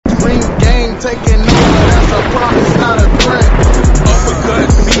Ring gang taking over, that's a promise, not a threat.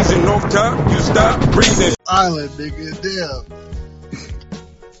 Uppercut season, off top, you stop breathing. Island, nigga, damn.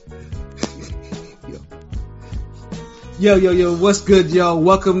 Yo, what's good, y'all?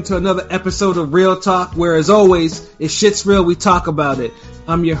 Welcome to another episode of Real Talk, where, as always, if shit's real, we talk about it.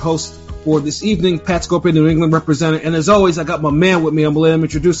 I'm your host for this evening, Pat Scorpion, New England representative, and as always, I got my man with me. I'm gonna let him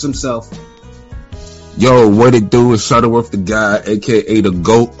introduce himself. Yo, what it do is Shutterworth the guy, a.k.a. the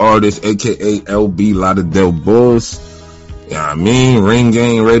GOAT artist, a.k.a. LB Lauderdale Bulls. Yeah, I mean,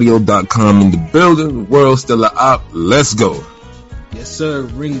 ringgangradio.com in the building, the world still a op, let's go. Yes, sir.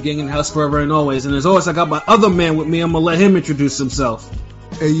 Ring gang in the house forever and always. And as always, I got my other man with me. I'm gonna let him introduce himself.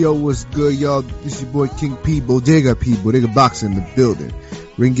 Hey, yo, what's good, y'all? This your boy King P, Bodega Boxing in the building.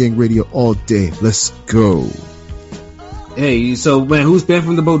 Ring Gang Radio all day. Let's go. Hey, so man, who's banned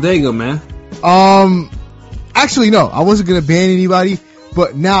from the bodega, man? Actually, no, I wasn't gonna ban anybody,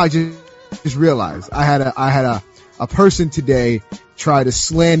 but now I just realized I had a person today try to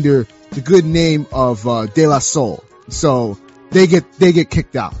slander the good name of De La Soul. So they get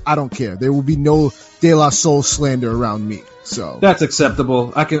kicked out. I don't care. There will be no De La Soul slander around me. So that's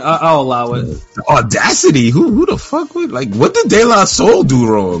acceptable. I'll allow it. The audacity. Who the fuck would, like, what did De La Soul do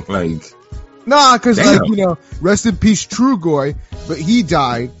wrong? Like, nah, cause like, you know, rest in peace Trugoy, but he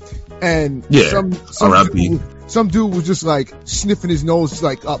died, and yeah, some dude was just like sniffing his nose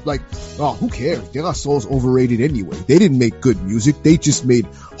like up, like, oh, who cares? De La Soul's overrated anyway. They didn't make good music. They just made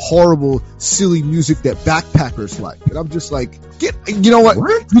horrible, silly music that backpackers like. And I'm just like, you know what?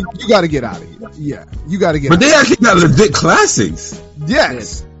 You got to get out of here. Yeah, you got to get. But they actually got legit classics.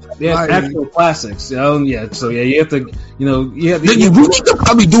 Yes. Yeah, actual classics. Yeah. So yeah, you have to, we need to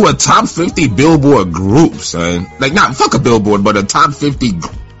probably do a top 50 Billboard group, son. Like, not fuck a Billboard, but a top 50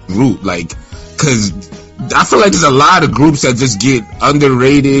 group, like, cause I feel like there's a lot of groups that just get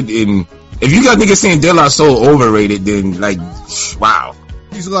underrated, and if you got niggas saying De La Soul overrated, then like, wow.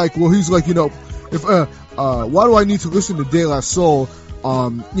 He's like, you know, if why do I need to listen to De La Soul?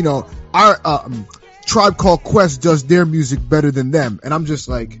 Our Tribe Called Quest does their music better than them, and I'm just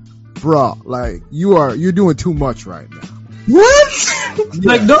like, bruh, like you're doing too much right now. What?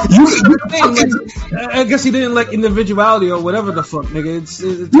 Like, I guess he didn't like individuality or whatever the fuck, nigga. It's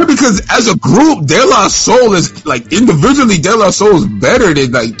yeah, because as a group, De La Soul is, like, individually, De La Soul is better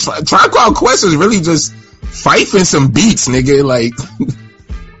than, like, Tribe Called Quest is really just fifing some beats, nigga. Like,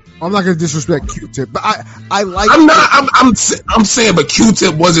 I'm not gonna disrespect Q-Tip, but I like. I'm saying, but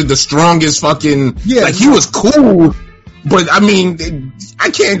Q-Tip wasn't the strongest fucking. Yeah, like, he was cool. But I mean,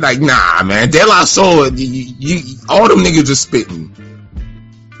 I can't, like, nah, man. De La Soul, all them niggas just spitting.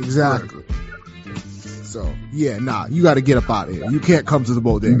 Exactly. So yeah, nah, you got to get up out of here. You can't come to the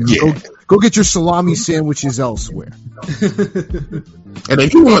bodega. Yeah. Go get your salami sandwiches elsewhere. And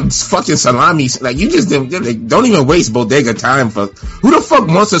if you want fucking salami, like, you just don't even waste bodega time for. Who the fuck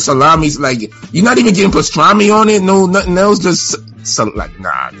wants a salami? Like, you're not even getting pastrami on it. No, nothing else. Just like,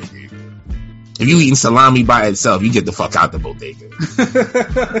 nah, nigga. If you eating salami by itself, you get the fuck out the bodega.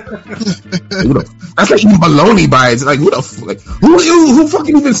 That's like eating bologna by itself. Like, who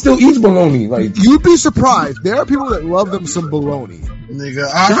fucking even still eats bologna? Like, you'd be surprised. There are people that love them some bologna. Nigga,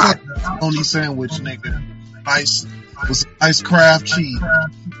 I had a bologna sandwich, nigga. Ice craft cheese.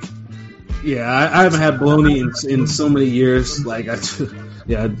 Yeah, I haven't had bologna in so many years. Like,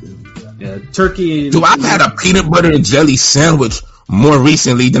 yeah, turkey. Dude, I've had a peanut butter and jelly sandwich more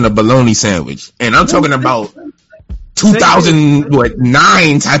recently than a bologna sandwich, and I'm talking about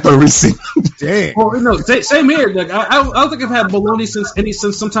 2009 type of recent. Damn. Oh no, same here. Like, I don't think I've had bologna since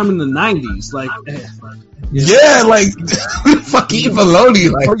sometime in the 90s. Like, yeah, like, fuck eat bologna.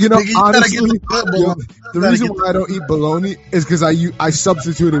 Like, you know, honestly, the reason why I don't eat bologna is because I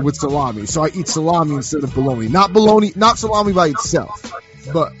substitute it with salami. So I eat salami instead of bologna. Not salami by itself,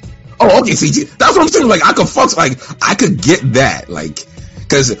 but. Oh, okay. See, that's what I'm saying. Like, I could get that. Like,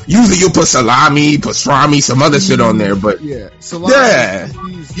 because usually you put salami, pastrami, some other shit on there. But yeah, salami, yeah,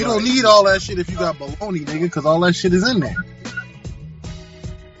 you don't need all that shit if you got bologna, nigga, because all that shit is in there.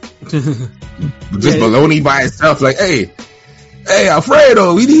 Just bologna by itself. Like, hey,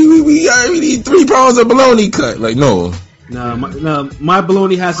 Alfredo, we need 3 pounds of bologna cut. Like, no. No, my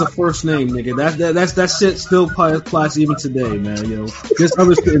bologna has a first name, nigga. That shit still applies even today, man. You know, there's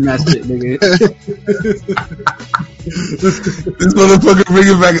other shit in that shit, nigga. This motherfucker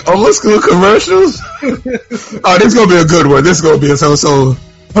bringing back old school commercials. Oh, this is gonna be a good one. This is gonna be a so.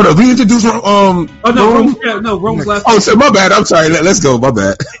 Hold on, we introduced Rome. Rome's last. Oh, so my bad. I'm sorry. Let's go. My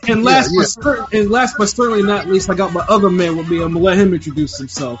bad. And last but certainly not least, I got my other man with me. I'm gonna let him introduce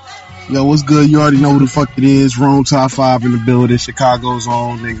himself. Yo, what's good? You already know who the fuck it is. Rome Top 5 in the building. Chicago's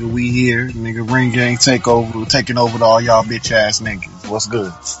on, nigga. We here. Nigga, Ring Gang Takeover. Taking over to all y'all bitch ass niggas. What's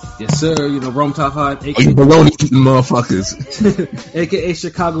good? Yes, sir. You know, Rome Top 5, you baloney eating motherfuckers. a.k.a.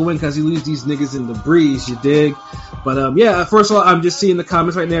 Chicago win, because he leaves these niggas in the breeze, you dig? But, yeah, first of all, I'm just seeing the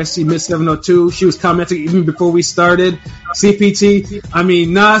comments right there. I see Miss 702. She was commenting even before we started. CPT. I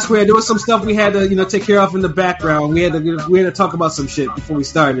mean, nah, I swear, there was some stuff we had to, you know, take care of in the background. We had to talk about some shit before we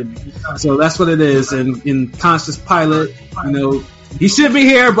started. So that's what it is. And in Conscious Pilot, you know, he should be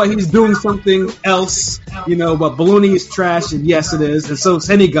here, but he's doing something else, you know, but Baloney is trash, and yes, it is. And so is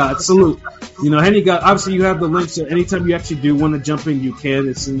Henny God. Salute. You know, Henny God, obviously you have the link, so anytime you actually do want to jump in, you can.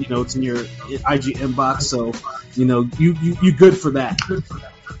 It's in, you know, it's in your IG inbox, so, you know, you good for that.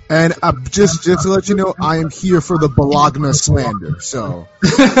 And just to let you know, I am here for the Bologna slander. So,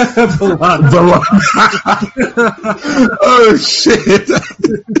 oh shit!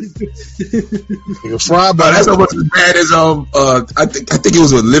 That's almost as bad as I think it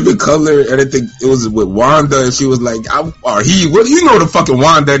was with Living Color, and I think it was with Wanda, and she was like, "Well, you know the fucking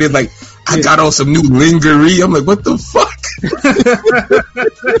Wanda." They're like, "I got on some new lingerie." I'm like, "What the fuck?"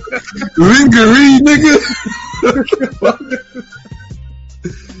 Lingerie, nigga.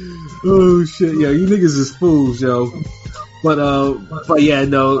 Oh shit, yo, you niggas is fools, yo. But yeah,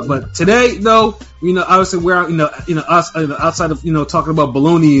 no. But today, though, you know, obviously we're you know us outside of, you know, talking about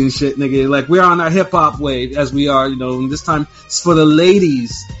baloney and shit, nigga. Like, we're on our hip hop wave, as we are, you know. And this time it's for the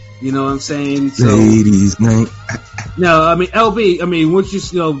ladies. You know what I'm saying? So, ladies, man. No, I mean, LB. I mean, would you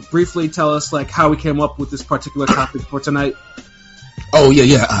know briefly tell us like how we came up with this particular topic for tonight? Oh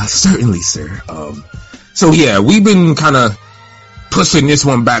yeah, certainly, sir. So yeah, we've been kind of pushing this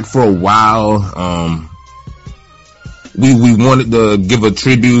one back for a while. We wanted to give a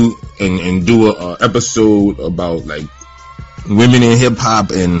tribute and do a episode about like women in hip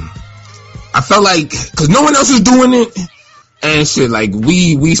hop, and I felt like because no one else was doing it and shit. Like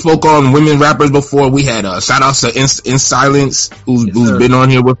we spoke on women rappers before. We had shout outs to In Silence, who's been on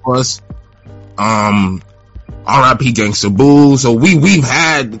here with us. R.I.P. Gangsta Boo. So we've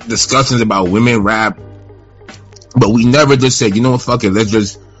had discussions about women rap. But we never just said, you know what, fuck it, let's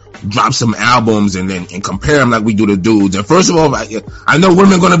just drop some albums and compare them like we do the dudes. And first of all, I know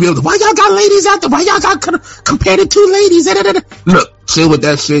women gonna be able to, why y'all got ladies out there? Why y'all got compared to two ladies? Look, chill with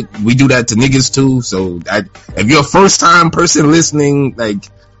that shit. We do that to niggas too. So if you're a first time person listening, like,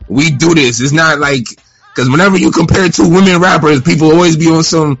 we do this. It's not like, cause whenever you compare two women rappers, people always be on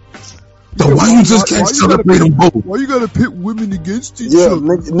some, so why you just can't celebrate them both? Why you gotta pit women against each other? Yeah,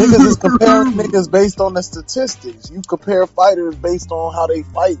 niggas is comparing niggas based on the statistics. You compare fighters based on how they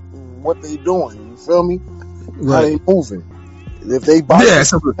fight and what they doing. You feel me? Right. How they moving. If they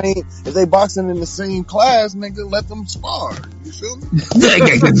boxing in the same class, nigga, let them spar. You feel me? Yeah,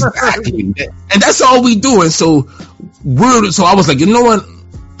 exactly. And that's all we do. And so I was like, you know what?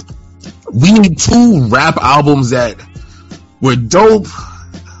 We need 2 rap albums that were dope.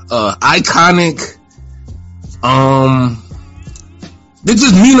 Iconic, they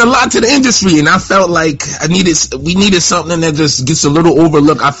just mean a lot to the industry, and I felt like we needed something that just gets a little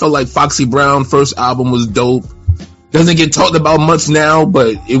overlooked. I felt like Foxy Brown first album was dope. Doesn't get talked about much now,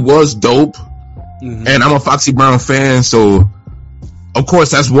 but it was dope. Mm-hmm. And I'm a Foxy Brown fan, so of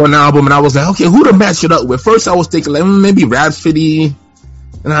course that's one album. And I was like, okay, who to match it up with? First I was thinking like maybe Rhapsody,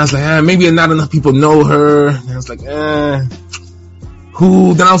 and I was like, maybe not enough people know her. And I was like,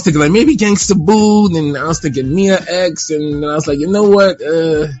 who? Then I was thinking like maybe Gangsta Boo. Then I was thinking Mia X, and then I was like, you know what?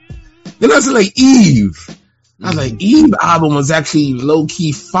 Then I was like Eve. I was like, Eve album was actually low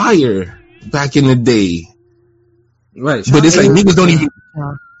key fire back in the day, right? But it's like niggas don't even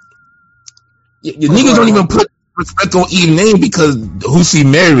niggas don't even put respect on Eve name because who she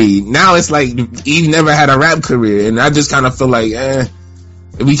married. Now it's like Eve never had a rap career, and I just kind of feel like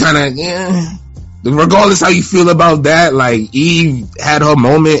we kind of regardless how you feel about that, like Eve had her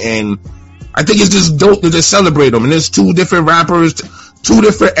moment, and I think it's just dope to just celebrate them. And there's 2 different rappers, 2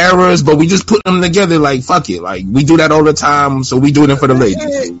 different eras, but we just put them together like fuck it, like we do that all the time, so we do it for the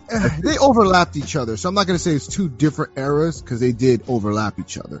ladies. They overlapped each other, so I'm not gonna say it's 2 different eras because they did overlap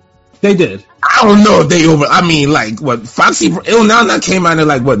each other. They did. I don't know if they I mean, like what Foxy Il Nana came out in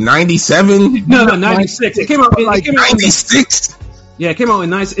like what 97? No, 96. It came out in like 96. Yeah, it came out in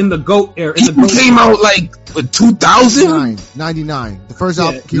the GOAT era. It came out like 2000? 99. The first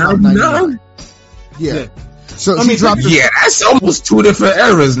album came out in 99. Yeah. So she dropped. Yeah, that's almost 2 different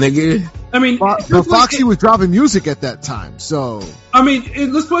eras, nigga. I mean, Foxy was dropping music at that time, so. I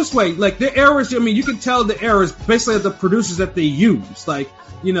mean, let's put it this way: like the eras. I mean, you can tell the eras basically the producers that they use, like.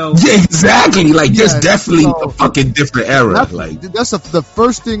 Yeah, exactly. Like, there's definitely a fucking different era. That's the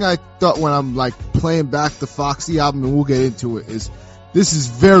first thing I thought when I'm like playing back the Foxy album, and we'll get into it. Is this is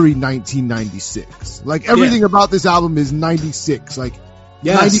very 1996? Like everything about this album is 96. Like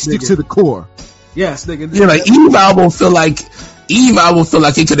 96 to the core. Yes, nigga. Yeah, like Eve album feel like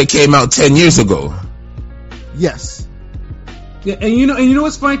it could have came out 10 years ago. Yes. Yeah, and you know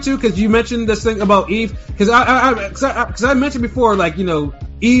what's funny too, because you mentioned this thing about Eve, because I mentioned before, like, you know,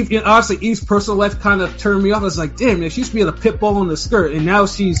 Eve, obviously Eve's personal life kind of turned me off. I was like, damn, man, she used to be in a pit bull in the skirt, and now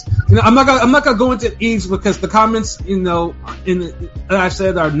she's, I'm not gonna go into Eve's because the comments, that I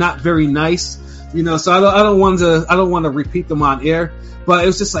said are not very nice, so I don't want to repeat them on air, but it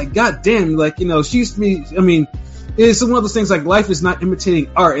was just like, god damn, like, she used to be, I mean. It's one of those things like life is not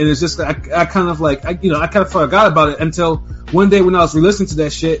imitating art, and it's just I kind of forgot about it until one day when I was re-listening to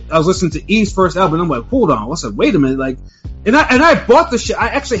that shit. I was listening to Eve's first album, and I'm like, hold on, wait a minute, like, and I bought the shit. I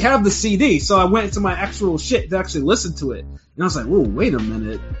actually have the CD, so I went into my actual shit to actually listen to it, and I was like, whoa, wait a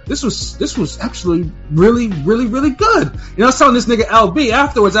minute, this was actually really, really, really good. I was telling this nigga LB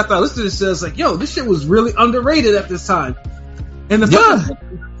afterwards after I listened to this shit, I was like, yo, this shit was really underrated at this time, and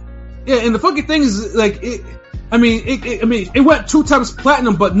the fucking thing is like it. I mean, it went 2 times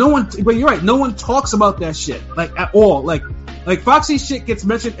platinum, but you're right, no one talks about that shit, like, at all. Like Foxy's shit gets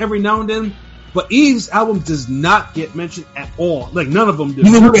mentioned every now and then, but Eve's album does not get mentioned at all. Like, none of them do.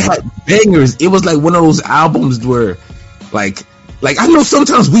 It had bangers. It was like one of those albums where, like I know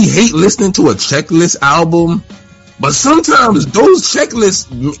sometimes we hate listening to a checklist album, but sometimes those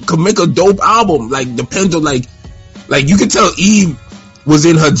checklists could make a dope album. Like, depends on, like you can tell Eve was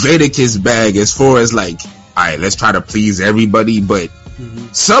in her Jadakiss bag as far as, like, alright, let's try to please everybody, but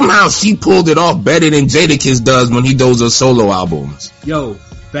somehow she pulled it off better than Jadakiss does when he does her solo albums. Yo,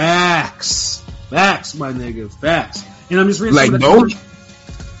 facts, my nigga, facts. And I'm just reading like, let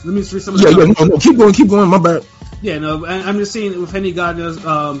me just read some of no, keep going, my bad. Yeah, no, I'm just seeing it with Henny God does,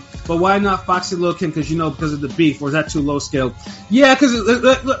 but why not Foxy Lil Kim? Because of the beef, or is that too low scale? Yeah, because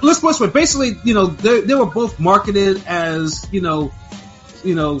let's put it this way. Basically, they were both marketed as,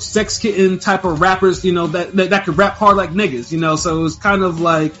 sex kitten type of rappers, that could rap hard like niggas, so it was kind of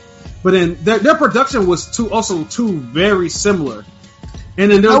like, but then their production was too very similar. And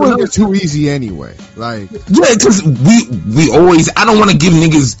then that was too easy anyway. Like, yeah, because we always, I don't want to give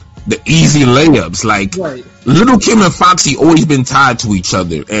niggas the easy layups. Like, right. Little Kim and Foxy always been tied to each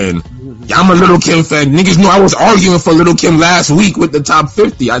other, and I'm a Little Kim fan. Niggas knew I was arguing for Little Kim last week with the top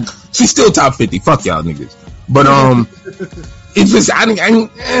 50. She's still top 50. Fuck y'all niggas. But it's just,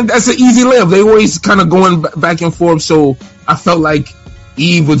 that's an easy layup. They always kind of going back and forth, so I felt like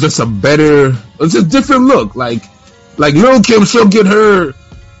Eve was just it's a different look. Like Lil' Kim, she'll get her,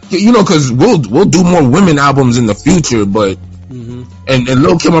 because we'll do more women albums in the future, but and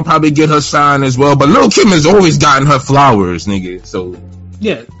Lil' Kim will probably get her shine as well. But Lil' Kim has always gotten her flowers, nigga. So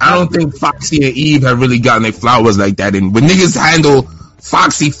yeah, I don't think Foxy and Eve have really gotten their flowers like that. And when niggas handle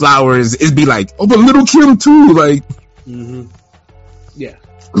Foxy flowers, it'd be like, oh, but Lil' Kim too, like. Yeah.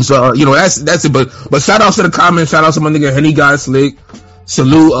 So that's it. But shout out to the comments. Shout out to my nigga Henny God Slick.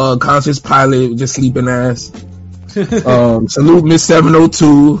 Salute Conscious Pilot, just sleeping ass. Salute Miss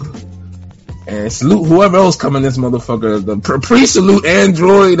 702. And salute whoever else coming this motherfucker. Pre-salute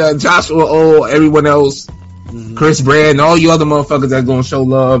Android, Joshua O, everyone else. Chris Brand, all you other motherfuckers that's gonna show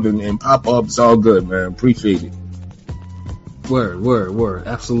love and pop up. It's all good, man. Appreciate it. Word.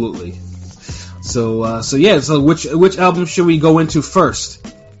 Absolutely. So which album should we go into first?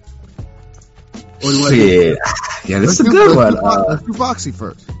 Shit. Yeah, this is a good one. Let's do Foxy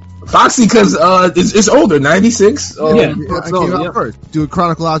first. Foxy, because it's older, 96. I came out first. Do a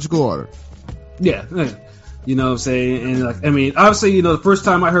chronological order. Yeah. You know what I'm saying? And obviously, the first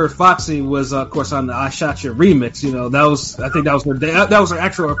time I heard Foxy was, of course, on the I Shot You remix. I think that was her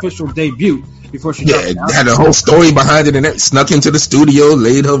actual official debut before she had a whole story behind it, and it snuck into the studio,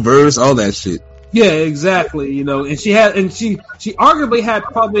 laid her verse, all that shit. Yeah, exactly. And she arguably had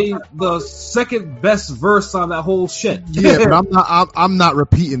probably the second best verse on that whole shit. Yeah, but I'm not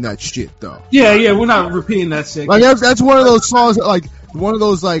repeating that shit though. Yeah, we're not repeating that shit. Like that's one of those songs, like one of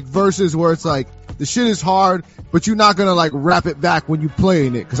those like verses where it's like the shit is hard, but you're not gonna like rap it back when you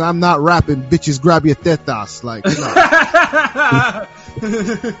playing it, because I'm not rapping bitches grab your tetas, like.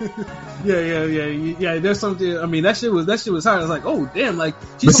 Yeah. There's something. I mean, that shit was hard. I was like, oh damn, like.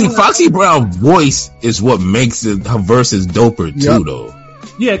 But see, Foxy Brown's voice is what makes her verses doper too, though.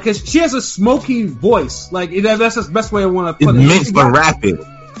 Yeah, because she has a smoky voice. Like that's the best way I want to put it. It's meant for rapping.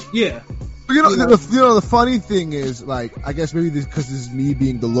 Yeah. The funny thing is, like, I guess maybe because this is me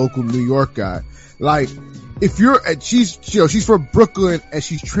being the local New York guy. Like, if she's from Brooklyn and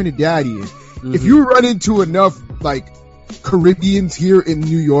she's Trinidadian. Mm-hmm. If you run into enough like Caribbeans here in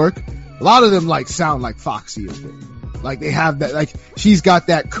New York, a lot of them like sound like Foxy a bit. Like they have that, like she's got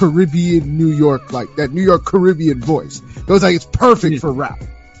that Caribbean New York, like that New York Caribbean voice. It was like it's perfect for rap.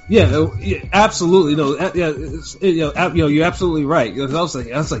 Yeah, absolutely. No, you're absolutely right. I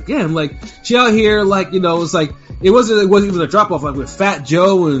was like, damn, like she out here, like it's like it wasn't even a drop off, like with Fat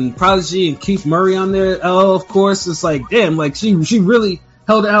Joe and Prodigy and Keith Murray on there. Oh, of course, it's like damn, like she really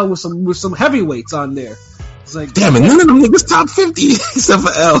held out with some heavyweights on there. It's like damn, and none of them niggas top 50 except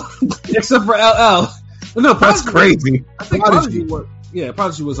for L. Except for LL. No, that's crazy. I think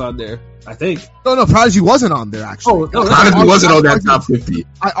Prodigy was on there. I think. No, Prodigy wasn't on there actually. Prodigy wasn't on that top 50.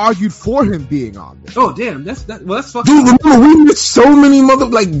 I argued for him being on there. Oh damn, that's fucking. Dude, remember we met so many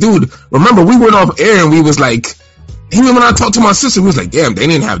dude. Remember we went off air and we was like, even when I talked to my sister, we was like, damn, they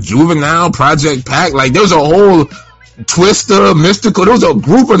didn't have Juvenile, Project Pac. Like there was a whole Twister, Mystical. There was a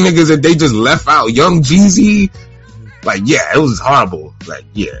group of niggas that they just left out. Young Jeezy. Like yeah, it was horrible. Like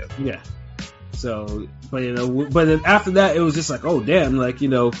yeah. Yeah. So. But then after that, it was just like, oh damn, like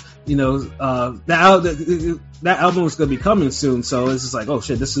that album was gonna be coming soon, so it's just like, oh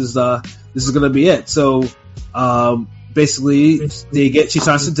shit, this is gonna be it. So basically, she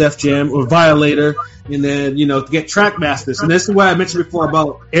signs to Def Jam or Violator, and then to get Trackmasters, and this is what I mentioned before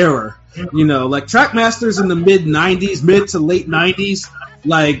about Error. Like Trackmasters in the mid to late 90s,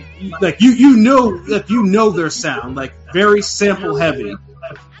 like you know their sound, like very sample heavy.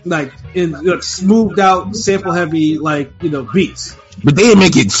 Like in smoothed out, sample heavy, beats. But they didn't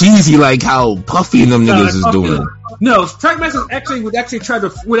make it cheesy like how Puffy and them niggas is doing. No, Trackmasters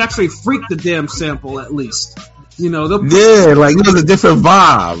would actually freak the damn sample at least. Yeah, like it was a different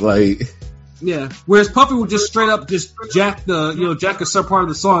vibe, like. Yeah, whereas Puffy would just straight up just jack a sub part of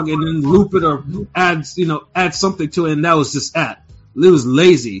the song and then loop it or add something to it, and that was just it was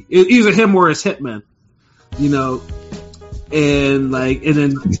lazy. Either him or his hitman, And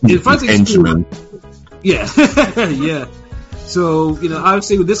then Henchman. Yeah. Yeah. So,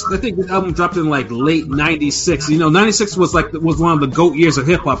 obviously with this, I think this album dropped in like late 96. 96 was one of the GOAT years of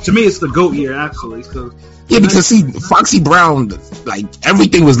hip hop. To me, it's the GOAT year actually. So yeah, because Foxy Brown, like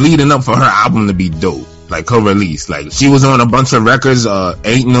everything was leading up for her album to be dope. Like her release, like she was on a bunch of records.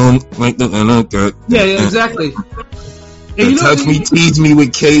 Ain't no yeah, exactly. And Touch Me, Tease Me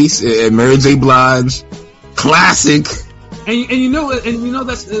with Case and Mary J. Blige, classic. And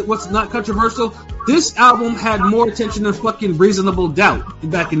that's what's not controversial. This album had more attention than fucking Reasonable Doubt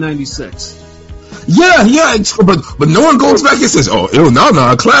back in '96. Yeah, but no one goes back and says, "Oh,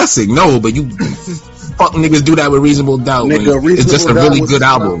 a classic." No, but you fuck niggas do that with Reasonable Doubt. Nigga, it's just a really good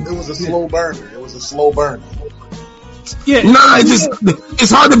album. It was a slow burner. Yeah. Nah,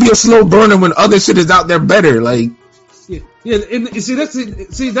 it's hard to be a slow burner when other shit is out there better. Like. Yeah, and that's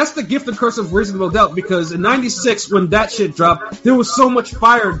the gift and curse of Reasonable Doubt, because in '96 when that shit dropped, there was so much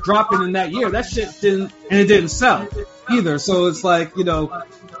fire dropping in that year. That shit didn't sell either. So it's like it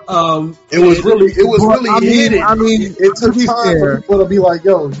was really hidden. I mean, it took time for people to be like,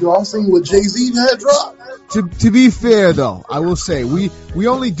 "Yo, you all seen what Jay-Z had dropped?" To be fair though, I will say we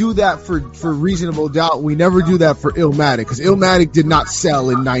only do that for Reasonable Doubt. We never do that for Illmatic, because Illmatic did not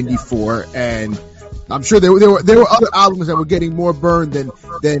sell in '94, and I'm sure there were other albums that were getting more burned than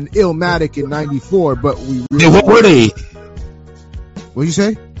Illmatic in '94, but we really what were they? What'd you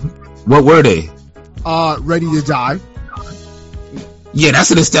say? What were they? Ready to Die. Yeah,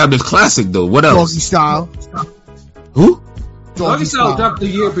 that's an established classic though. What else? Doggy Style. Who? Doggy Style dropped the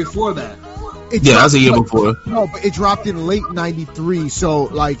year before that. That was a year before. No, but it dropped in late '93, so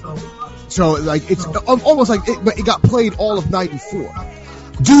it's almost like but it got played all of '94.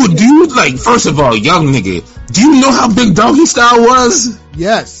 Dude, do you first of all, young nigga, do you know how big Doggy Style was?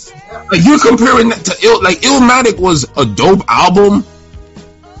 Yes. Like you're comparing that to Illmatic was a dope album,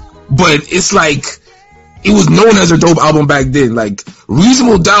 but it's like it was known as a dope album back then. Like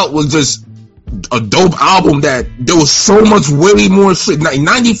Reasonable Doubt was just a dope album that there was so much way more shit.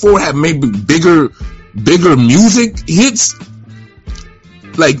 94 had maybe bigger music hits,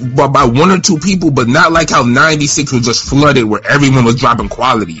 like by one or two people, but not like how 96 was just flooded where everyone was dropping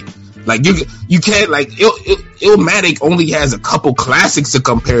quality. Like you can't Illmatic only has a couple classics to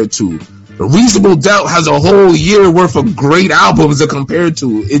compare to. Reasonable Doubt has a whole year worth of great albums to compare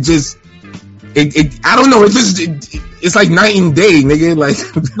to. I don't know. It's like night and day, nigga.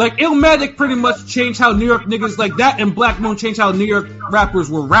 Like Illmatic pretty much changed how New York niggas like that, and Black Moon changed how New York rappers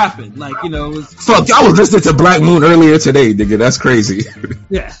were rapping. Like, you know, fuck. I was listening to Black Moon earlier today, nigga. That's crazy.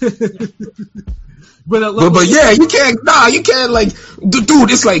 Yeah. But yeah, you can't. Nah, you can't. Like,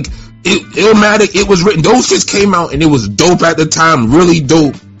 dude, it's like Illmatic. It was written. Those shits came out and it was dope at the time. Really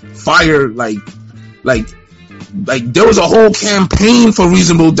dope. Fire. Like there was a whole campaign for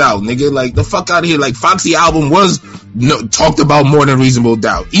Reasonable Doubt, nigga. Like, the fuck out of here. Like, Foxy album was talked about more than Reasonable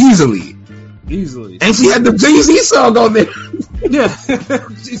Doubt. Easily. And she had the Jay-Z song on there. Yeah.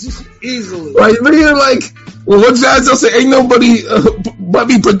 Easily. Like, nigga, like, well, what Jazzo say? Ain't nobody but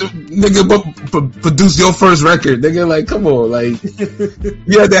me, nigga, produce your first record, nigga. Like, come on. Like,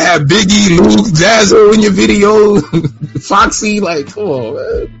 you had to have Biggie, Luke, Jazzo in your video. Foxy, like, come on,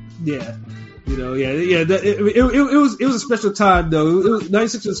 man. Yeah. You know, it was a special time though.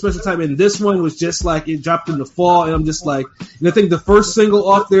 96 was a special time, and this one was just like it dropped in the fall, and I'm just like, and I think the first single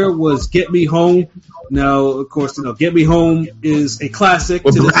off there was "Get Me Home." Now, of course, you know, "Get Me Home" is a classic.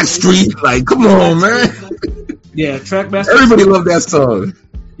 With Blackstreet, like, come on, man. Yeah, Trackmaster. Everybody loved that song.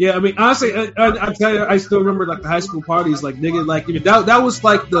 Yeah, I mean, honestly, I tell you, I still remember like the high school parties, like, nigga, like, that was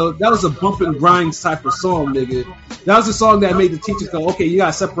like that was a bump and grind type of song, nigga. That was a song that made the teachers go, okay, you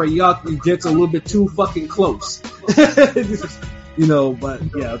gotta separate y'all gents a little bit too fucking close. You know, but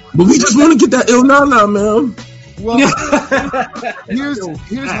yeah. But we just want to get that Il Nana, man. Well,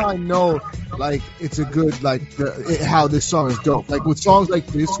 here's how I know, like, it's a good, like, how this song is dope. Like, with songs like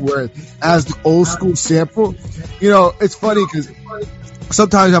this, where as the old school sample, you know, it's funny because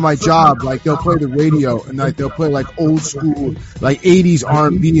sometimes at my job, like, they'll play the radio and like they'll play like old school, like 80s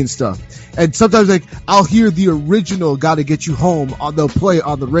R&B and stuff. And sometimes, like, I'll hear the original "Gotta Get You Home" they'll play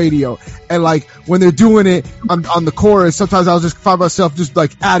on the radio. And like when they're doing it on the chorus, sometimes I'll just find myself just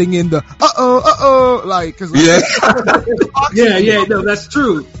like adding in the like, cause like, yeah, no, that's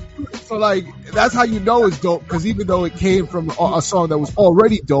true. So like that's how you know it's dope, because even though it came from a song that was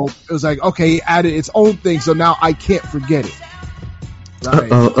already dope, it was like, okay, it added its own thing, so now I can't forget it.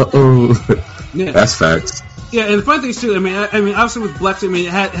 Right. Yeah. That's facts. Yeah, and the funny thing is too, I mean, obviously with Black, I mean,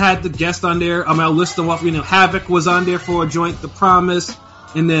 it had the guest on there. I mean, I'll list them off. You know, Havoc was on there for a joint, The Promise,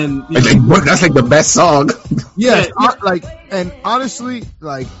 and then that's like the best song. Yeah. And honestly,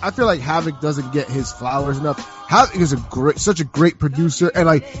 like, I feel like Havoc doesn't get his flowers enough. Havoc is such a great producer, and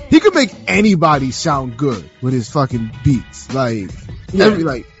like, he could make anybody sound good with his fucking beats. Like,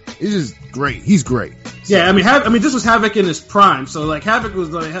 it's just great. He's great. So. Yeah, I mean, this was Havoc in his prime. So like, Havoc was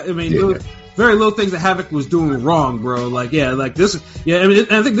like, I mean, it was very little things that Havoc was doing wrong, bro. Like, yeah, like this. Yeah, I mean,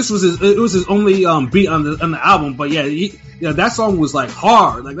 I think this was his only beat on the album. But yeah, that song was like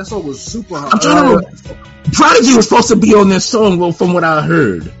hard. Like, that song was super hard. I'm trying to remember. Prodigy was supposed to be on this song, well, from what I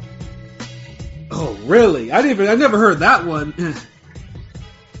heard. Oh, really? I never heard that one.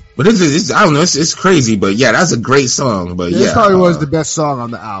 But it's I don't know, it's crazy, but yeah, that's a great song. But this probably was the best song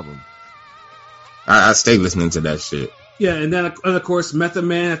on the album. I stay listening to that shit. Yeah, and then of course Method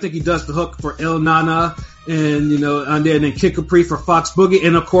Man, I think he does the hook for Il Nana, and you know, and then Kid Capri for Fox Boogie,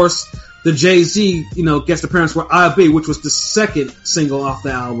 and of course the Jay-Z, you know, guest appearance for I'll Be, which was the second single off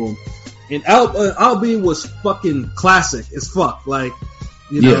the album. And I'll Be was fucking classic as fuck, like,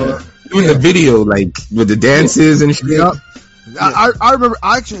 you know. Even the video, like, with the dances and shit. Yep. Yeah.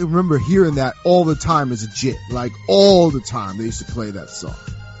 I actually remember hearing that all the time as a jit. Like, all the time they used to play that song.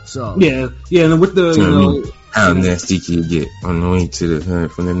 So yeah, and with the, you know, how nasty can you get on the way to the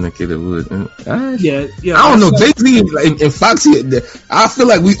hood from the neck of the wood? Yeah. I don't know, Jay-Z and Foxy. I feel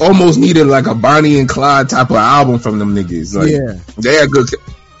like we almost needed like a Bonnie and Clyde type of album from them niggas. Like, they had good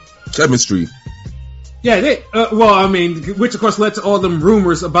chemistry. Yeah, well, I mean, which of course led to all them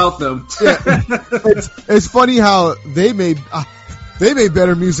rumors about them. Yeah. It's funny how they made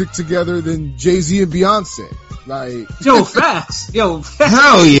better music together than Jay-Z and Beyonce. Like, facts.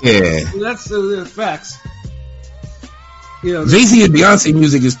 Hell yeah. That's facts. You know, Jay-Z and Beyonce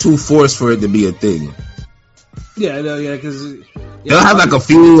music is too forced for it to be a thing. Yeah, because they'll have like a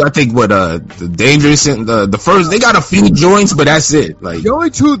few. I think the Dangerous and the first, they got a few joints, but that's it. Like, the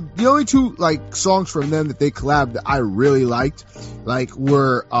only two like songs from them that they collabed that I really liked, like,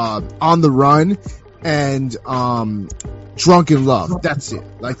 were On the Run and Drunk in Love. That's it.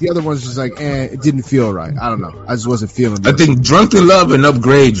 Like, the other ones just like, it didn't feel right. I don't know. I just wasn't feeling it. I think Drunk in Love and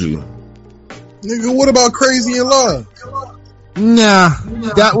Upgrade You. Nigga, what about Crazy in Love? Nah,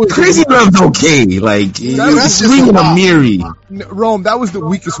 that was Crazy Love's okay. Like, that's swinging a Miri. Rome, that was the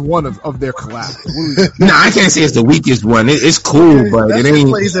weakest one of their collab. Nah, I can't say it's the weakest one. It's cool, but that it ain't.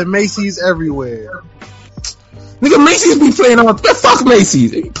 Plays at Macy's everywhere. Nigga, Macy's be playing all. Fuck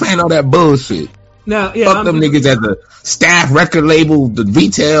Macy's. They be playing all that bullshit. Now, yeah, fuck them niggas at the staff record label, the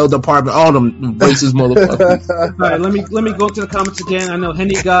retail department, all them racist motherfuckers. All right, let me go to the comments again. I know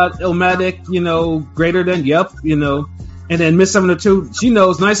Henny got Illmatic, greater than, and then Miss 702, she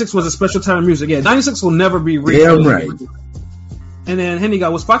knows 96 was a special time of music. Yeah, 96 will never be real. Right. And then Henny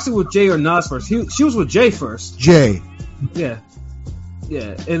got, was Foxy with Jay or Nas first? She was with Jay first. Jay. Yeah.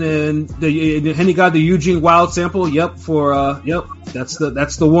 Yeah, and then Henny got the Eugene Wild sample. Yep, that's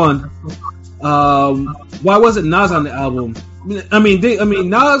the one. Why wasn't Nas on the album? I mean,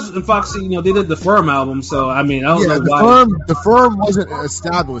 Nas and Foxy, they did the Firm album, so I don't know why. The Firm wasn't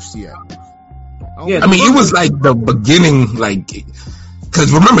established yet. Yeah, it was like the beginning,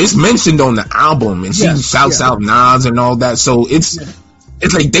 because remember it's mentioned on the album, and she shouts out Nas and all that, so it's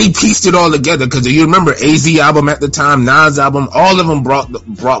like they pieced it all together. Because you remember AZ album at the time, Nas album, all of them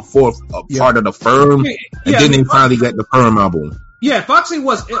brought forth a part of the Firm, and then they finally got the Firm album. Yeah, Foxy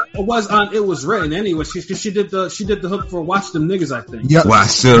was on It Was Written anyway. She did the hook for Watch Them Niggas, I think. Yep.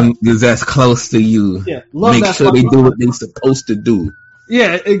 Watch them niggas that's close to you. Yeah, make sure they do what they're supposed to do.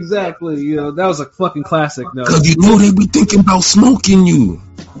 Yeah, exactly. That was a fucking classic. Because they be thinking about smoking you.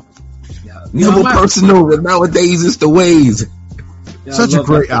 Yeah. Never personal, but nowadays it's the ways. Yeah, Such a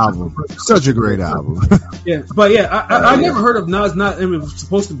great album. Yeah, but I never heard of Nas it was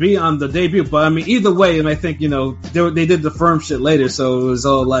supposed to be on the debut, but either way, and I think they did the Firm shit later, so it was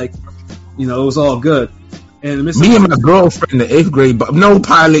all it was all good. And me and my girlfriend in the 8th grade, but no,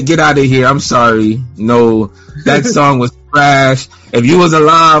 Pilot, get out of here. I'm sorry, no, that song was trash. If you was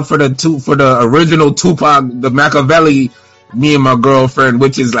alive for the original Tupac, the Machiavelli. Me and My Girlfriend,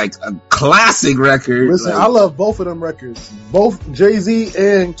 which is like a classic record. Listen, I love both of them records. Both Jay-Z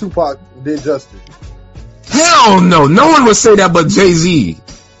and Tupac did justice. Hell no. No one would say that but Jay-Z.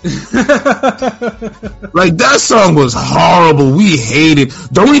 That song was horrible. We hated.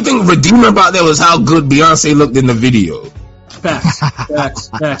 The only thing redeeming about that was how good Beyonce looked in the video. Facts,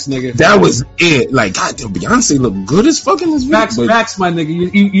 nigga. That was it. Goddamn, Beyonce looked good as fuck in this video. Facts, my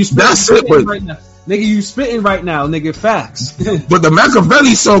nigga. You that's it, right now. Nigga, you spitting right now, nigga. Facts. But the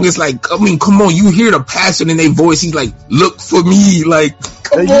Machiavelli song is come on, you hear the passion in their voice. He's like, look for me, come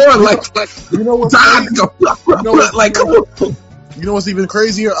on, you know what's come on. You know what's even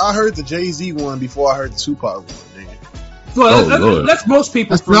crazier? I heard the Jay-Z one before I heard the Tupac one, nigga. Well, that's most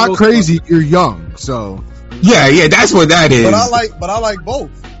people. That's not crazy. You're young, so yeah, that's what that is. But I like both.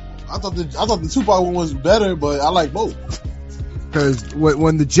 I thought the Tupac one was better, but I like both. Because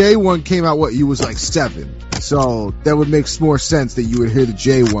when the J one came out, you was 7, so that would make more sense that you would hear the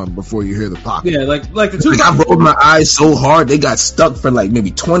J one before you hear the Pac. Yeah, like the Tupac. I rolled my eyes so hard they got stuck for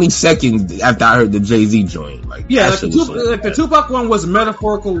maybe 20 seconds after I heard the Jay-Z joint. The Tupac one was a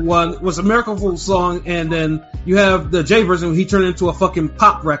metaphorical song, and then you have the J version. He turned into a fucking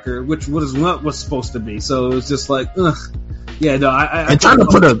pop record, which was what was supposed to be. So it was just ugh. Yeah, no, I trying to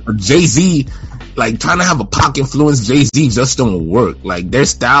put a Jay-Z. Trying to have a Pac influence Jay-Z just don't work. Their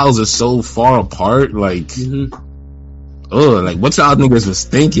styles are so far apart. What y'all niggas was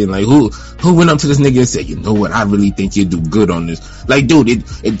thinking? Who went up to this nigga and said, you know what, I really think you'd do good on this. Dude,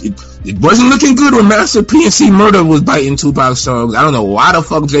 it wasn't looking good when Master P and C Murder was biting Tupac songs. I don't know why the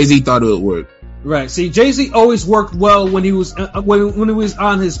fuck Jay-Z thought it would work. Right. See, Jay-Z always worked well when he was when he was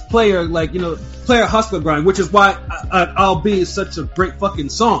on his player hustler grind, which is why I'll Be is such a great fucking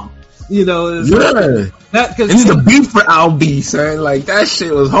song. And the beat for I'll Be, son, that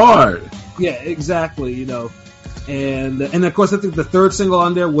shit was hard. Yeah, exactly. And of course I think the third single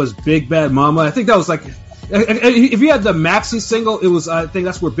on there was Big Bad Mama. I think that was if you had the Maxi single, it was, I think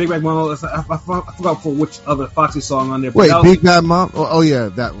that's where Big Bad Mama was. I forgot for which other Foxy song on there. Wait, Big Bad Mama? Oh yeah,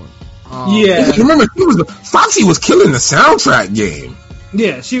 that one. Yeah. Remember, Foxy was killing the soundtrack game.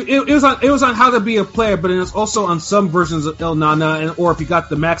 Yeah, it was on How to Be a Player, but it was also on some versions of El Nana, or if you got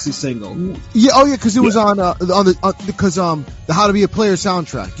the Maxi single. Yeah, because it was on the How to Be a Player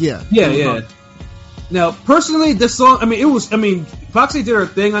soundtrack. Yeah. Yeah. Now, personally, this song, Foxy did her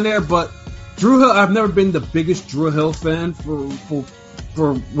thing on there, but Dru Hill, I've never been the biggest Dru Hill fan for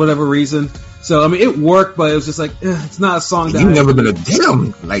whatever reason. So it worked, but it was just it's not a song that you've never been a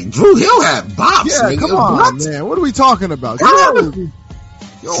damn Dru Hill had bops. Yeah, come on, man. What are we talking about? Dru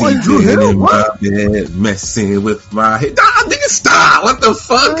Hill in my bed, messing with my head. Nigga, stop! What the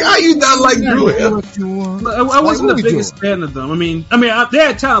fuck? How you not like Dru Hill? I wasn't the biggest fan of them. They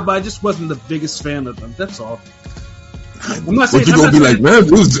had talent, but I just wasn't the biggest fan of them. That's all. I'm not saying, what you gonna be like, man?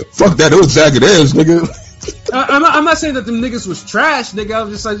 Fuck that, it was Jagged Edge, nigga. I'm not saying that them niggas was trash, nigga. I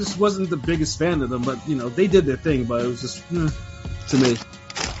just wasn't the biggest fan of them. But they did their thing. But it was just to me.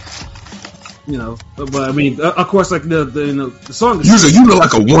 you know. But I mean, of course, like the song. You look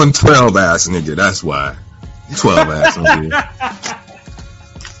like a 112 ass nigga. That's why 12 ass nigga.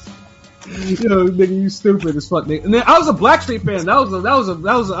 You know, nigga, you stupid as fuck, nigga. And then I was a Blackstreet fan. I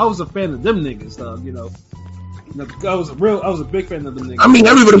was a fan of them niggas, dog. You know, I was a big fan of them niggas. I mean,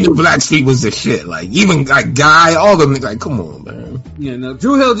 everybody knew Blackstreet was the shit. Like, even like Guy, all them niggas. Like, come on, man. Yeah, no,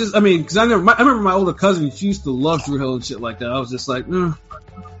 Dru Hill because I remember my older cousin. She used to love Dru Hill and shit like that. I was just like, you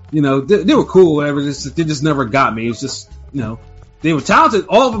know, they were cool, whatever. They just never got me. It was just, you know, they were talented,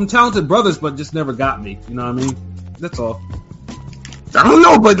 all of them talented brothers, but just never got me. You know what I mean? That's all. I don't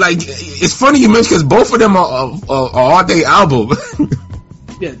know, but like, it's funny you mentioned because both of them are all day album.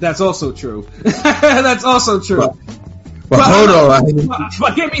 Yeah, that's also true. That's also true. But hold on.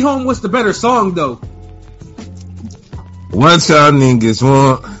 But Get Me Home was the better song, though. What y'all niggas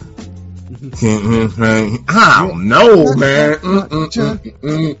want? I don't know, man.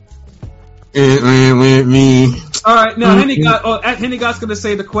 With me. All right, now Henny God's gonna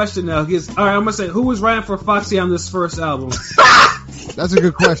say the question now. All right, I'm gonna say who was writing for Foxy on this first album. That's a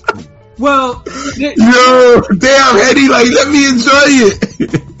good question. Well, yo, damn, Henny, like, let me enjoy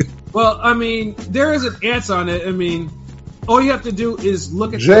it. Well, I mean, there is an answer on it. I mean, all you have to do is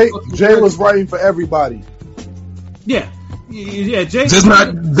look at Jay was writing for everybody. Yeah, Jay. Just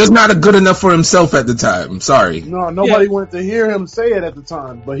not good enough for himself at the time. Sorry. No, nobody wanted to hear him say it at the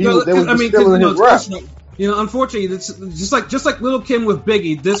time, but they was stealing his rap. You know, unfortunately, it's just like Lil' Kim with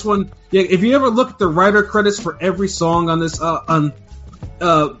Biggie. This one, yeah. If you ever look at the writer credits for every song on this,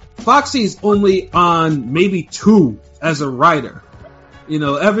 Foxy's only on maybe 2 as a writer. You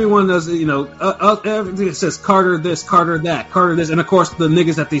know, everyone does. You know, everything says Carter this, Carter that, Carter this, and of course the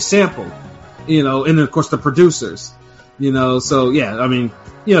niggas that they sample. You know, and of course the producers. You know, so yeah. I mean,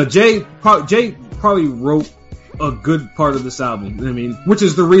 you know, Jay probably wrote a good part of this album. I mean, which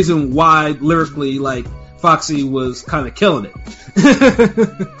is the reason why lyrically, like, Foxy was kind of killing it.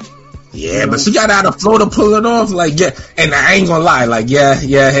 Yeah, but she got out of flow to pull it off. Like, yeah, and I ain't gonna lie. Like, yeah,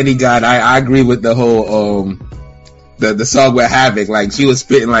 Henny God, I agree with the whole the song with Havoc. Like, she was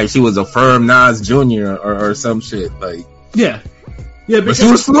spitting like she was a firm Nas Jr. or some shit. Like, yeah, but she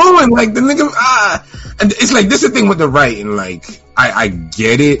was flowing like the nigga. And it's like this is the thing with the writing. Like, I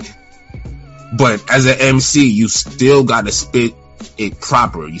get it, but as an MC, you still gotta spit it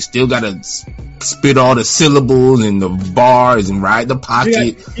proper. You still gotta spit all the syllables and the bars and ride the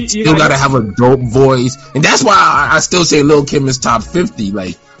pocket. Still gotta have a dope voice, and that's why I still say Lil' Kim is top 50.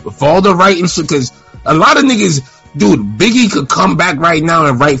 Like, with all the writing shit, because a lot of niggas, dude, Biggie could come back right now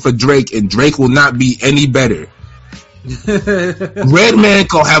and write for Drake, and Drake will not be any better. Redman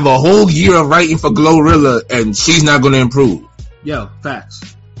could have a whole year of writing for Glorilla, and she's not gonna improve. Yo,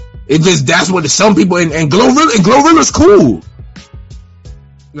 facts. It just, that's what some people, and Glorilla's cool.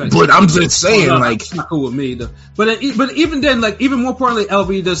 Right. But I'm just saying, like, it's not cool with me though. But even then, like, even more importantly,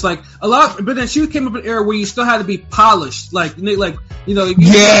 LV does like a lot. But then she came up in an era where you still had to be polished, like you know.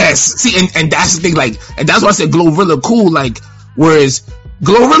 Yes, see, and that's the thing, like, and that's why I said Glorilla cool, like, whereas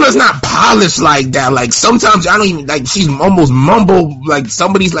Glorilla's not polished like that. Like, sometimes I don't even, like, she's almost mumble, like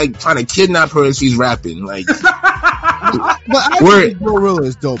somebody's like trying to kidnap her and she's rapping, like. But I think Glorilla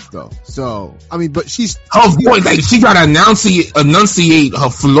is dope though. So I mean, but she's her voice, like, she gotta enunciate her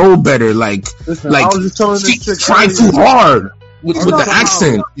flow better. Like, listen, I was just telling she's trying too hard with the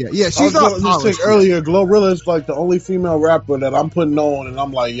accent. Yeah, she's not polished. Earlier, Glorilla is like the only female rapper that I'm putting on, and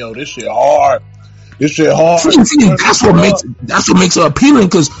I'm like, yo, this shit hard. See, that's what makes her appealing,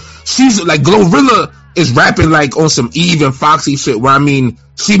 because she's like, Glorilla is rapping like on some Eve and Foxy shit, where I mean,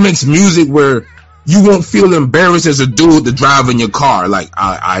 she makes music where you won't feel embarrassed as a dude to drive in your car. Like,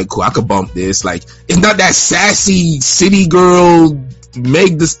 all right, cool, I could bump this. Like, it's not that sassy city girl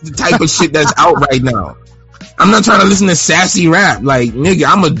Meg this type of shit that's out right now. I'm not trying to listen to sassy rap. Like, nigga,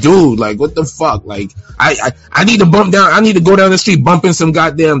 I'm a dude. Like, what the fuck? Like, I need to bump down. I need to go down the street bumping some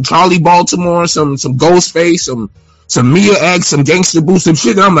goddamn Charlie Baltimore, some Ghostface, some Mia X, some Gangsta Boo, some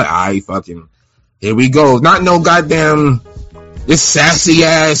shit. And I'm like, all right, fucking, here we go. Not no goddamn this sassy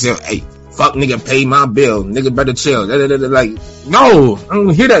ass. Hey, fuck, nigga, pay my bill. Nigga, better chill. Like, no, I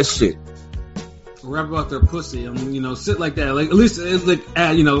don't hear that shit. Rap about their pussy, you know, sit like that. Like, at least it's like,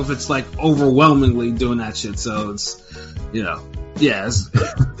 you know, if it's like overwhelmingly doing that shit. So it's, you know, yeah.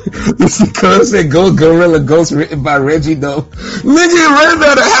 This is constant Gorilla Ghost written by Reggie though. Nigga,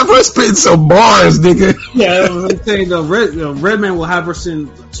 Redman to have her spitting some bars, nigga. Yeah, I'm saying though, Redman will have her sing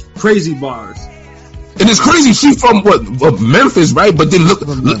crazy bars. And it's crazy. She from Memphis, right? But then look,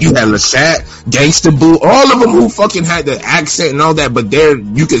 you had Lashat, Gangsta Boo, all of them who fucking had the accent and all that. But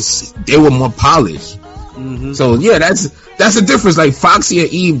you could see they were more polished. Mm-hmm. So yeah, that's the difference. Like Foxy and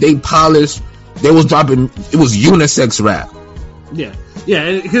Eve, they polished. they was dropping. It was unisex rap. Yeah.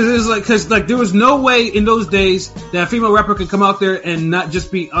 Yeah, because there was no way in those days that a female rapper could come out there and not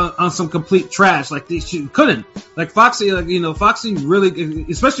just be on some complete trash. Like she couldn't. Like Foxy, Foxy really,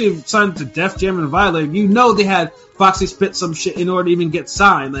 especially signed to Def Jam and Violator. They had Foxy spit some shit in order to even get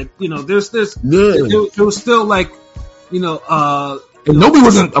signed. Like there was still like and nobody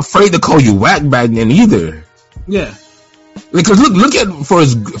wasn't afraid to call you whack back then either. Yeah, because look at for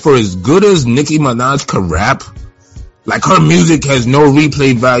as good as Nicki Minaj could rap. Like, her music has no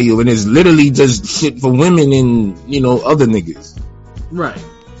replay value, and it's literally just shit for women and, other niggas. Right.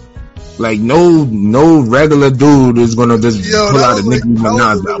 Like, no regular dude is gonna just pull out a Nicki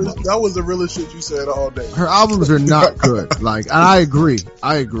Minaj album. That was the realest shit you said all day. Her albums are not good. Like, and I agree.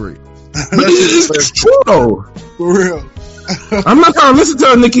 But it's true, though. For real. I'm not gonna listen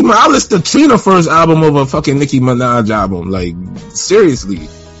to a Nicki Minaj. I'll listen to Trina first album over a fucking Nicki Minaj album. Like, seriously.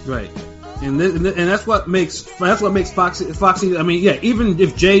 Right. And that's what makes Foxy. I mean, yeah. Even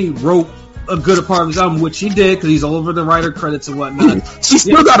if Jay wrote a good part of his album, which he did, because he's all over the writer credits and whatnot, she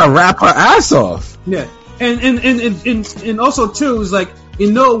still gotta rap her ass off. Yeah, and also too is like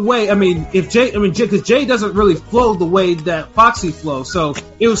in no way. I mean, because Jay doesn't really flow the way that Foxy flows, so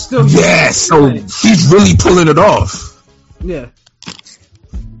it was still so she's really pulling it off. Yeah.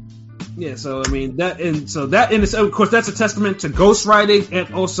 Yeah, so I mean of course that's a testament to ghostwriting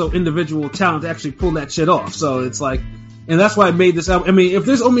and also individual talent to actually pull that shit off. So it's like, and that's why I made this album. I mean, if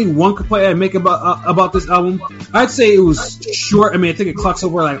there's only one complaint I make about this album, I'd say it was short. I mean, I think it clocks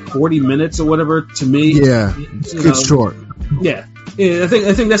over like 40 minutes or whatever to me. Yeah, it's short. Yeah, I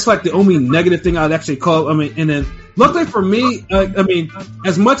think that's like the only negative thing I'd actually call. I mean, and then luckily for me, I mean,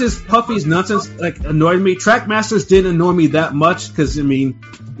 as much as Puffy's nonsense like annoyed me, Trackmasters didn't annoy me that much because I mean.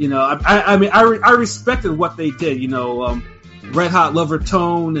 I respected what they did. Red Hot Lover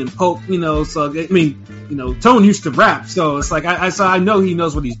Tone and Pope. So I mean, Tone used to rap, so it's like I know he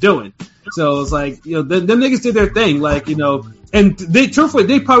knows what he's doing. So it's like them niggas did their thing, like and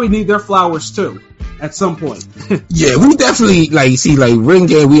they probably need their flowers too at some point. Yeah, we definitely Ring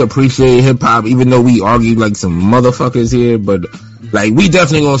Gang. We appreciate hip hop, even though we argue like some motherfuckers here, but. Like, we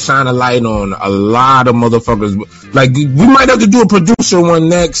definitely gonna shine a light on a lot of motherfuckers. Like, we might have to do a producer one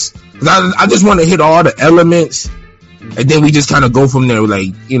next. Cause I just want to hit all the elements. And then we just kind of go from there,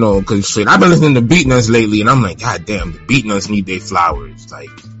 like, cause shit, I've been listening to Beatnuts lately, and I'm like, God damn, the Beatnuts need their flowers. Like,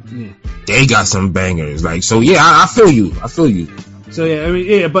 they got some bangers. Like, so yeah, I feel you. So yeah, I mean,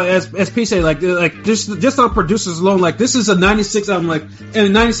 yeah, but as P say, like just on producers alone, like this is a '96 album, like,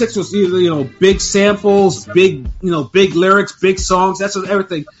 and '96 was big samples, big lyrics, big songs, that's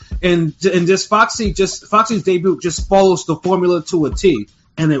everything, and just Foxy's debut just follows the formula to a T,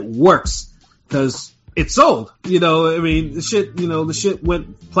 and it works because it sold. I mean, the shit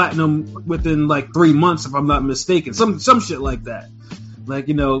went platinum within like 3 months, if I'm not mistaken, some shit like that, like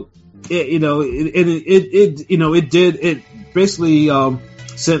it basically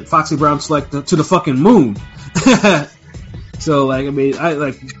sent Foxy Brown to the fucking moon. So like, I mean,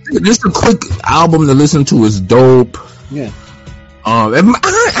 just a quick album to listen to is dope. Yeah.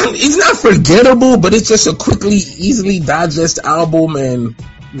 It's not forgettable, but it's just a quickly, easily digest album, and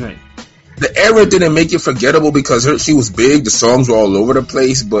right. The era didn't make it forgettable because she was big. The songs were all over the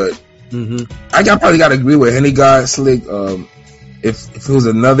place, but I probably got to agree with Henny God Slick. If it was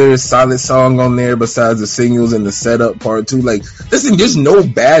another solid song on there besides the singles and the setup part 2, like, listen, there's no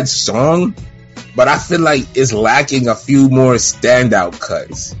bad song, but I feel like it's lacking a few more standout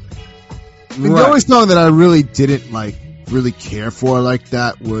cuts. I mean, the only song that I really didn't really care for like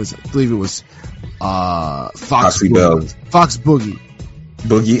that was, I believe it was Fox Boogie. Fox Boogie.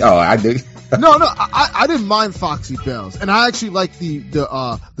 Boogie? Oh, I did. No, I didn't mind Foxy Bells, and I actually like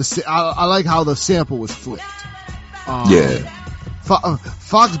I like how the sample was flipped. Yeah.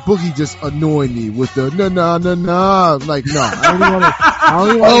 Fox Boogie just annoyed me with the na. Like, no, I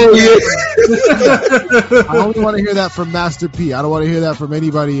only want to hear that from Master P. I don't want to hear that from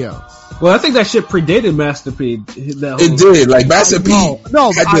anybody else. Well, I think that shit predated Master P. It did. Like, Master P had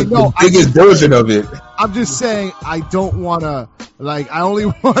the biggest version of it. I'm just saying, I don't want to, like, I only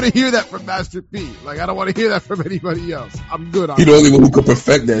want to hear that from Master P. Like, I don't want to hear that from anybody else. I'm good on He's the only one who could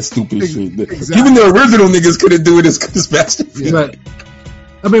perfect that stupid shit. Exactly. Even the original niggas couldn't do it as Master P. Yeah. Right.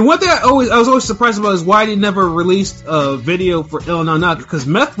 I mean, one thing I was always surprised about is why they never released a video for Ill Na Na, because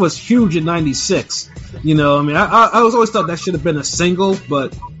Meth was huge in '96. I mean, I was always thought that should have been a single,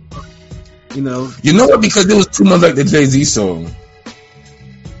 but you know what? Because it was too much like the Jay-Z song.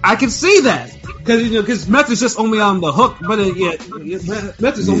 I can see that because Meth is just only on the hook, but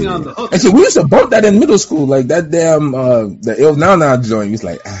Meth is only on the hook. Actually, we used to bump that in middle school, like that damn the Ill Na Na joint. He was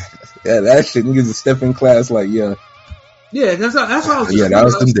like, Yeah, that shit, niggas a step in class, like, yeah. Yeah, that's what I was. Yeah, that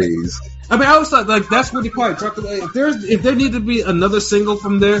was them days. I mean, I was like, that's really quiet. If there needed to be another single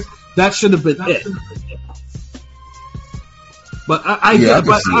from there, that should have been it. But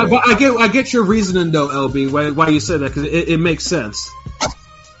I get your reasoning though, LB, why you said that, because it makes sense.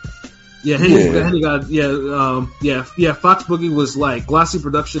 Yeah, Henny got Fox Boogie was like Glossy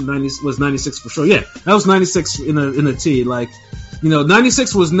Production was 96 for sure. Yeah, that was 96 in a T. Like,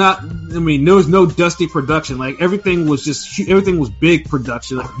 96 was not. I mean, there was no dusty production. Like everything was big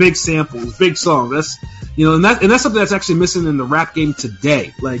production, like big samples, big songs. That's and that's something that's actually missing in the rap game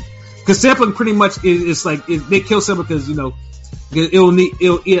today. Like, because sampling pretty much is like they kill sampling because it'll eat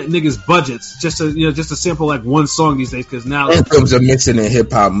niggas' budgets just to sample like one song these days. Because now anthems are missing in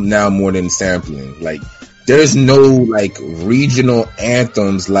hip hop now more than sampling. Like there's no like regional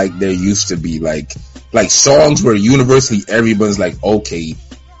anthems like there used to be. Like songs where universally everyone's like, okay,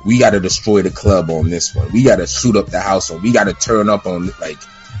 we got to destroy the club on this one. We got to shoot up the house, or we got to turn up on something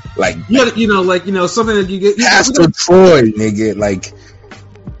that you get. Pastor Troy, nigga, like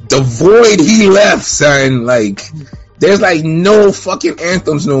the void he left, son. Like. There's like no fucking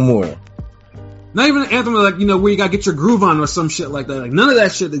anthems no more. Not even an anthem like where you gotta get your groove on or some shit like that. Like none of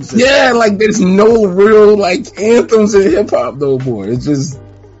that shit exists. Yeah, like there's no real like anthems in hip hop no more. It's just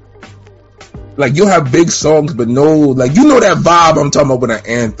like you'll have big songs, but no like that vibe I'm talking about with an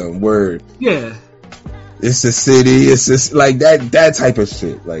anthem. Word. Yeah. It's a city. It's just like that type of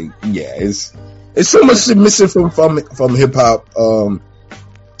shit. Like yeah, it's so much shit missing from hip hop.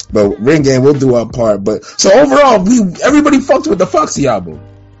 But Ring Game, we'll do our part. But so overall, everybody fucked with the Foxy album.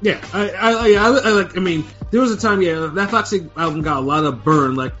 Yeah, I mean, there was a time, that Foxy album got a lot of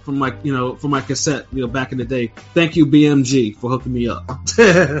burn, like from my cassette, back in the day. Thank you, BMG, for hooking me up.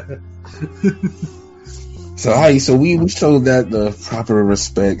 So we showed that the proper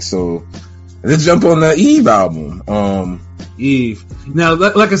respect. So let's jump on the Eve album. Eve. Now,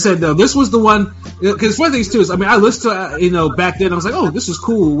 like I said, though, this was the one, because one of these too is, I mean, I listened to, back then, I was like, oh, this is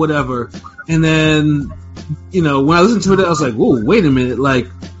cool, whatever. And then, when I listened to it, I was like, whoa, wait a minute, like,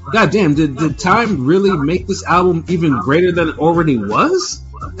 goddamn, did Time really make this album even greater than it already was?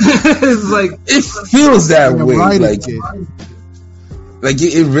 It's like, it feels that way. Like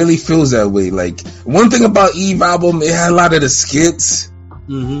it really feels that way. Like, one thing about Eve album, it had a lot of the skits,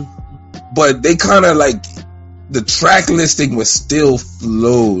 but they kind of like, the track listing was still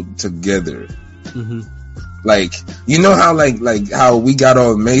flowed together. Like, how like how we got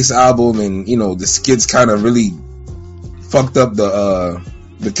on Mace album and the skits kind of really fucked up the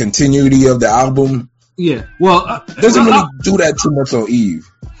continuity of the album. Yeah, well, doesn't really do that too much on Eve.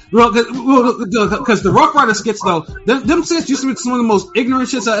 Well, because the Rough Rider skits though, them skits used to be some of the most ignorant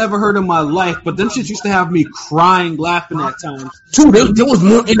shits I ever heard in my life. But them shits used to have me crying, laughing at times. Dude, they was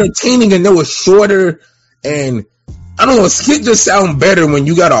more entertaining and they was shorter. And I don't know, skit just sound better when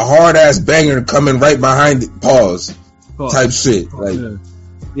you got a hard ass banger coming right behind it, pause. Type shit. Like,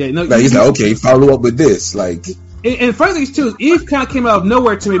 he's like, okay, follow up with this. Like, and funny things too, Eve kind of came out of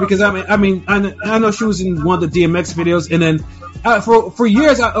nowhere to me because I know she was in one of the DMX videos, and then for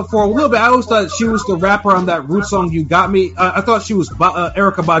years, for a little bit, I always thought she was the rapper on that Root song "You Got Me." I thought she was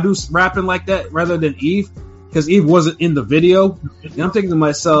Erykah Badu rapping like that rather than Eve. Because Eve wasn't in the video, and I'm thinking to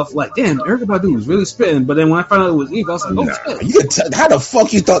myself, like, damn, Erykah Badu was really spitting. But then when I found out it was Eve, I was like, oh shit! You could how the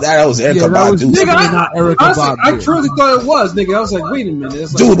fuck you thought that was Erykah Badu? I truly thought it was, nigga. I was like, wait a minute,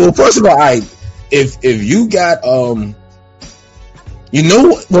 it's like, dude. Well, first of all, if you got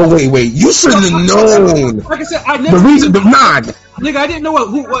wait, you shouldn't have known. Like I said, I never. The reason, nigga, I didn't know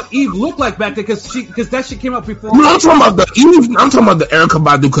what Eve looked like back then because that shit came out before. No, I'm talking about the Eve. I'm talking about the Erykah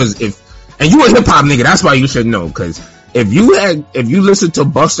Badu because and you a hip hop nigga, that's why you should know. Because if you listen to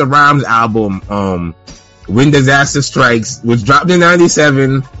Busta Rhymes' album, When Disaster Strikes, which dropped in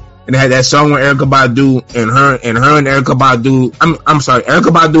 '97, and it had that song with Erykah Badu, and her and Erykah Badu,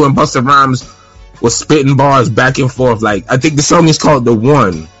 Erykah Badu and Busta Rhymes was spitting bars back and forth. Like, I think the song is called The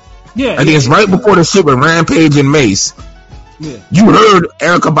One. Yeah, I think it's right before the shit with Rampage and Mace. Yeah. You heard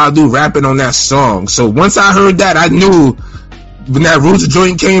Erykah Badu rapping on that song. So once I heard that, I knew when that Roots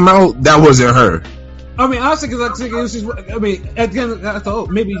joint came out, that wasn't her. I mean, honestly, because it was just, I mean, at the end, I thought,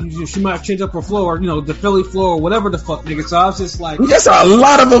 maybe she might have changed up her flow, or, the Philly flow, or whatever the fuck, nigga. So I was just like, that's a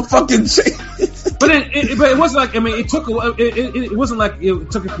lot of a fucking shit. But it wasn't like, I mean, it took, it wasn't like it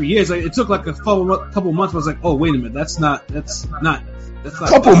took it for years. Like, it took like a couple months. I was like, oh, wait a minute, that's not.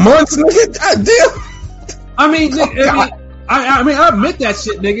 Couple months, nigga. God damn. I mean, I mean, I admit that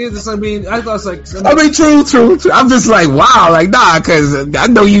shit, nigga. I mean, I was like, true. I'm just like, wow, like, nah, because I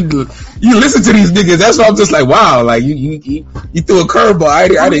know you listen to these niggas. That's why I'm just like, wow, like you threw a curveball. I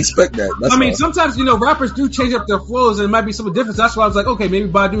didn't expect that. That's all. Sometimes rappers do change up their flows, and it might be something different. That's why I was like, okay, maybe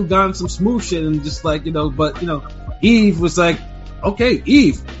Badu done some smooth shit, and just like but Eve was like, okay,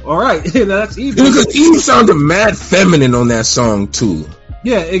 Eve, all right, that's Eve. Because Eve sounded mad feminine on that song too.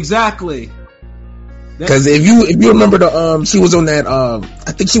 Yeah, exactly. Because if you remember she was on that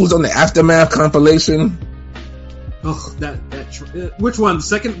I think she was on the Aftermath compilation. Oh, which one? The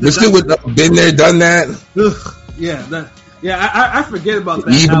second? The shit with Been There, Done That. Ugh, I forget about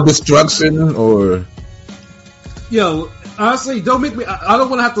that. Even Destruction or. Honestly, don't make me. I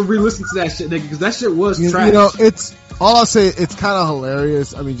don't want to have to re-listen to that shit, nigga, because that shit was trash. It's all I'll say. It's kind of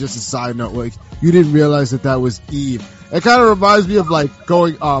hilarious. I mean, just a side note, like you didn't realize that was Eve. It kind of reminds me of like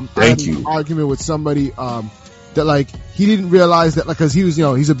going an argument with somebody that like he didn't realize that, like, because he was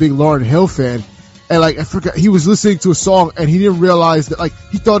he's a big Lauryn Hill fan, and like I forgot he was listening to a song and he didn't realize that, like,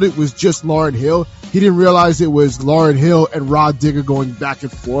 he thought it was just Lauryn Hill. He didn't realize it was Lauryn Hill and Rod Digger going back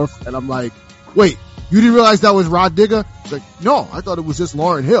and forth. And I'm like, wait, you didn't realize that was Rod Digger? It's like, no, I thought it was just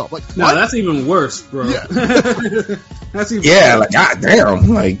Lauryn Hill. Like, no, that's even worse, bro. Yeah, that's even worse. Like, goddamn,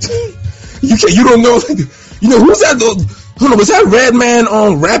 like you don't know. Who's that? Hold on, was that Redman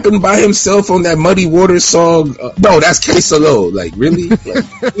on rapping by himself on that Muddy Waters song? No, that's K-Solo. Like, really? Like, keep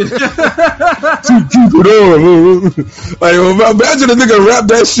it on. Like, imagine a nigga rap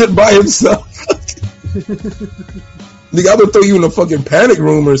that shit by himself. Nigga, I would throw you in a fucking panic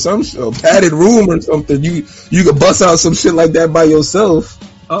room or some shit, a padded room or something. You could bust out some shit like that by yourself.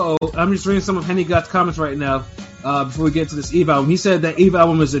 I'm just reading some of Henny Gott's comments right now. Before we get to this Eve album, he said that Eve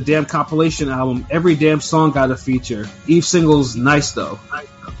album is a damn compilation album. Every damn song got a feature. Eve singles nice though.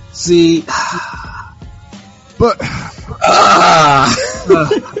 See, but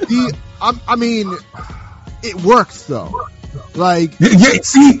I mean, it works though. Like,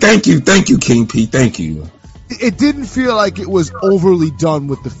 see, thank you, King P, thank you. It didn't feel like it was overly done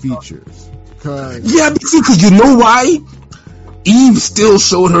with the features. Because you know why? Eve still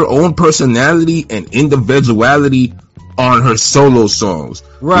showed her own personality and individuality on her solo songs.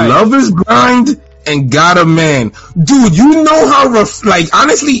 Right. Love is Blind and Got a Man. Dude, you know how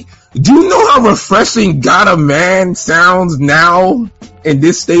honestly, do you know how refreshing Got a Man sounds now in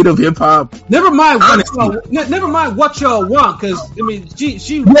this state of hip hop? Never mind what y'all want, because I mean, she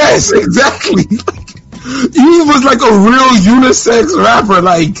yes, exactly. Eve was like a real unisex rapper.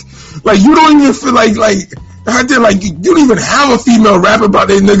 Like you don't even feel like I did, like, you don't even have a female rap about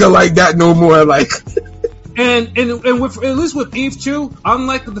a nigga like that no more. Like, and with, at least with Eve too,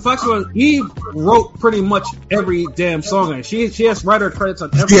 unlike the Fox one, Eve wrote pretty much every damn song, and she has writer credits on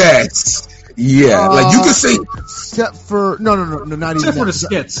every. Yes. Yeah, like you could say, except for not even except for the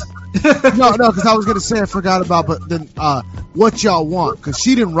skits. no, because I was gonna say I forgot about, but then What Y'all Want, because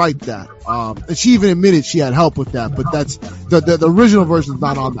she didn't write that, and she even admitted she had help with that, but that's the original version is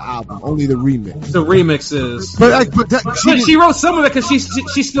not on the album, only the remix. The remix is, but she wrote some of it because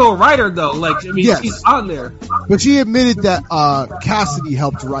she's still a writer though. Like, I mean, yes. She's on there. But she admitted that Cassidy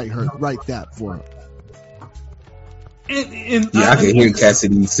helped write that for her. I can hear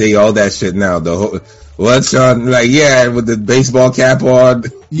Cassidy say all that shit now. What's on, like, with the baseball cap on.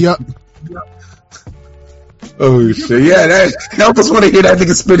 Yep. Oh shit! Yeah, that help us want to hear that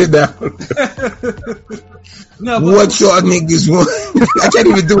nigga spit it down. No, what y'all niggas want? I can't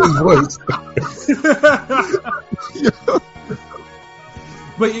even do his voice.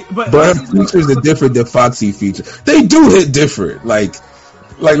 But features are different than Foxy features. They do hit different. Like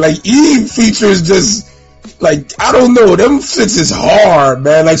Eve features just. Like, I don't know, them shits is hard,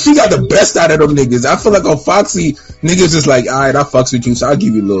 man. Like, she got the best out of them niggas. I feel like on Foxy, niggas just like, alright, I fucks with you, so I'll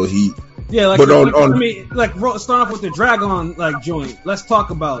give you a little heat. Yeah, like, but I mean, start off with the Dragon, like, joint. Let's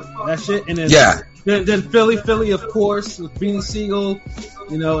talk about that shit. And then Philly, of course, with Beanie Siegel,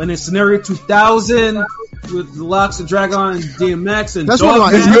 and then Scenario 2000 with the Locks of Dragon and DMX. And that's one of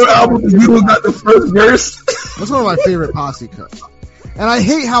my your album, you got the first verse. That's one of my favorite Posse cuts. And I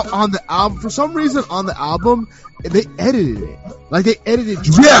hate how on the album, for some reason on the album, they edited it. Like, they edited.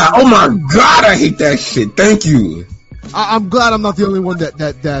 Yeah, oh my god, I hate that shit. Thank you. I'm glad I'm not the only one that.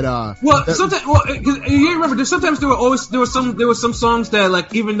 Sometimes, you remember, sometimes there were some songs that,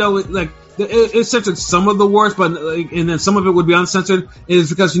 like, even though it censored some of the words, but and then some of it would be uncensored, is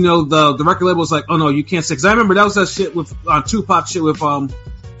because the record label was like, oh no, you can't say. Because I remember that was that shit with Tupac shit with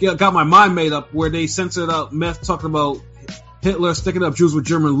Got My Mind Made Up, where they censored out Meth talking about Hitler sticking up Jews with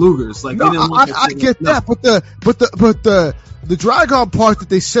German Lugers. Like, no, I get that, but the Dragon part that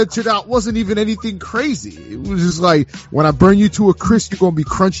they censored out wasn't even anything crazy. It was just like, when I burn you to a crisp, you're gonna be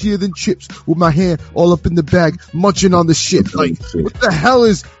crunchier than chips with my hand all up in the bag, munching on the shit. Like, what the hell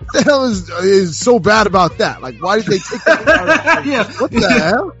is so bad about that? Like, why did they take that out? Yeah. What the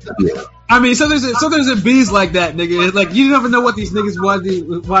hell? Yeah. I mean, so there's bees like that, nigga. Like, you never know what these niggas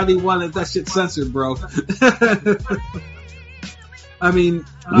why they wanted that shit censored, bro.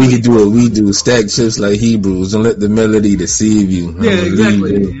 We do. Stack chips like Hebrews. Don't let the melody deceive you. Yeah,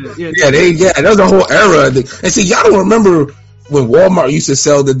 exactly. That was a whole era. And see, y'all don't remember when Walmart used to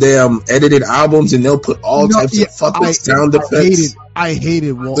sell the damn edited albums and they'll put all types of fucking sound effects. I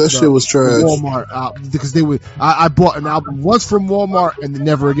hated that shit was trash. Walmart because they would. I bought an album once from Walmart and then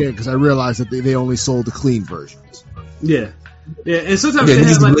never again because I realized that they only sold the clean versions. Yeah, and sometimes they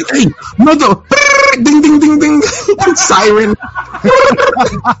have like, hey, mother, ding ding ding ding, siren,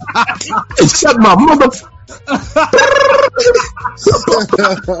 hey, shut my mother.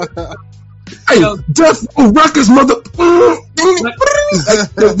 Hey, Death Row Records, mother. No,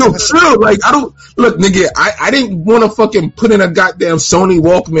 chill. Like, I don't look, nigga. I didn't want to fucking put in a goddamn Sony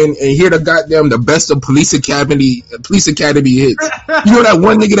Walkman and hear the best of Police Academy hits. You know that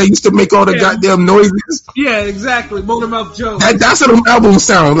one nigga that used to make all the goddamn noises? Yeah, exactly. Motormouth Joe. That's how the albums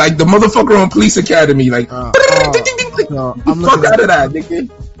sound. Like the motherfucker on Police Academy. Like, fuck out of that, nigga.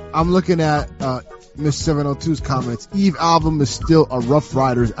 I'm looking at Miss 702's comments. Eve album is still a Rough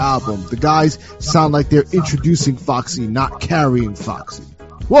Riders album. The guys sound like they're introducing Foxy, not carrying Foxy.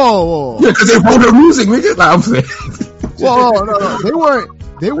 Whoa. Yeah, because they wrote her music, nigga. Like, I'm saying. Whoa, no.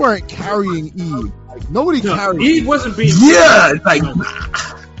 They weren't carrying Eve. Like, nobody carried Eve. Wasn't being. Yeah, like,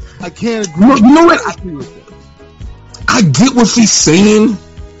 I can't agree. You know what? I get what she's saying,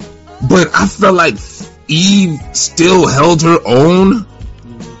 but I feel like Eve still held her own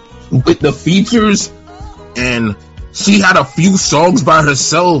with the features, and she had a few songs by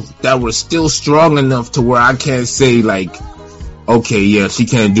herself that were still strong enough to where I can't say like, okay, yeah, she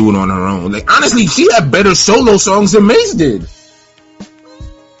can't do it on her own. Like, honestly, she had better solo songs than Mace did.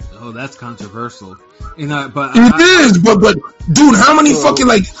 Oh, that's controversial. You know, but but dude, how many fucking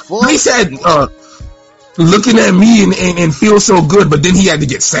like Mace had Looking at Me and Feel So Good, but then he had to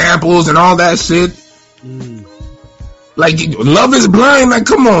get samples and all that shit. Like, Love Is Blind, like,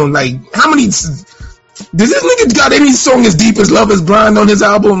 come on, like, how many, does this nigga got any song as deep as Love Is Blind on his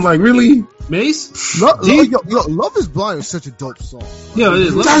album? Like, really? Mace? Love Is Blind is such a dope song. Yeah, it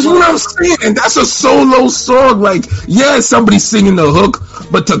is. That's what I'm saying, and that's a solo song. Like, yeah, somebody's singing the hook,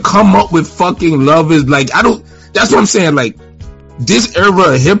 but to come up with fucking Love Is, like, that's what I'm saying, like, this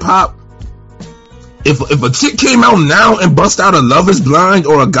era of hip-hop, if a chick came out now and bust out a Love Is Blind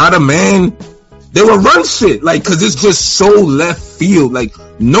or a Got a Man, they will run shit, like, cause it's just so left field. Like,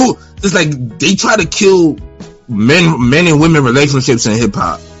 no, it's like they try to kill men and women relationships in hip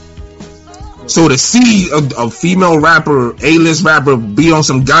hop. So to see a female rapper, A-list rapper, be on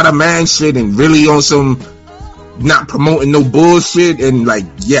some Got a Man shit and really on some not promoting no bullshit and like,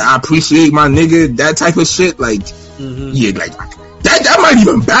 yeah, I appreciate my nigga, that type of shit, like, yeah, like that might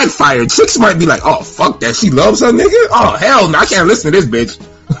even backfire. Chicks might be like, oh fuck that, she loves her nigga. Oh hell no, I can't listen to this bitch.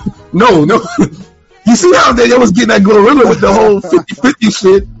 No. You see how they was getting that gorilla with the whole 50-50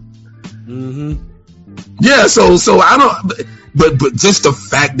 shit? Yeah, so I don't, but just the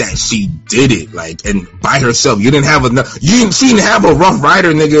fact that she did it, like, and by herself, she didn't have a Rough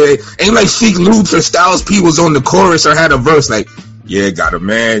Rider nigga. Ain't like Sheek Louch or Styles P was on the chorus or had a verse like, yeah, got a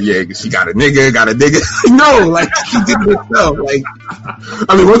man, yeah, she got a nigga. No, like, she did it herself. Like,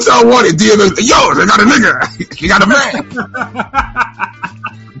 I mean, what y'all wanted? DMX, yo, they got a nigga, she got a man.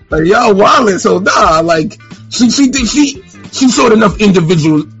 Like, y'all wildin', so nah, like, she showed enough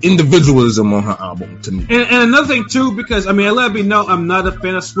individualism on her album to me. And another thing too, because I mean, I let me know I'm not a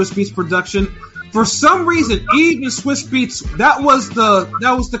fan of Swizz Beatz production. For some reason, Eve and Swizz Beatz, that was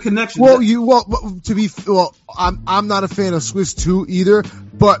the connection. I'm not a fan of Swizz 2 either,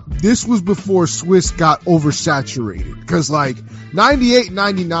 but this was before Swizz got oversaturated. Because like 98,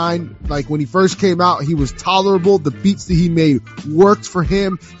 99, like when he first came out, he was tolerable. The beats that he made worked for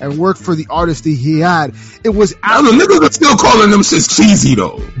him and worked for the artist that he had. It was. The niggas are still calling them shit cheesy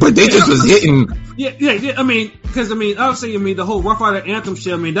though, but they just was hitting. Yeah. I mean, because obviously, the whole Rough Rider anthem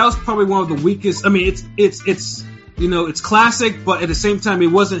shit. I mean, that was probably one of the weakest. I mean, it's it's classic, but at the same time, it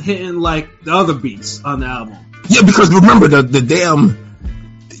wasn't hitting like the other beats on the album. Yeah, because remember the damn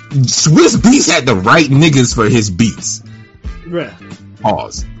Swizz Beatz had the right niggas for his beats. Yeah.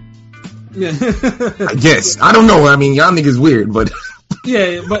 Pause. Yeah. I guess. I don't know. I mean, y'all niggas weird, but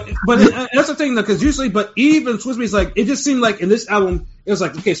Yeah, but that's the thing though, because usually, but Eve and Swiss Beats, like, it just seemed like in this album, it was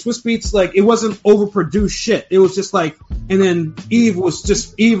like, okay, Swiss Beats, like, it wasn't overproduced shit. It was just like, and then Eve was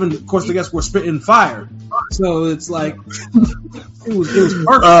just, even, of course, I guess we're spitting fire. So it's like, it was perfect.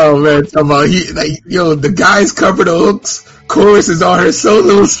 Oh man, talking about the guys cover the hooks, choruses are her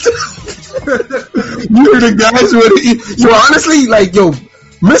solos. You hear the guys with it. Yo, honestly, like, yo,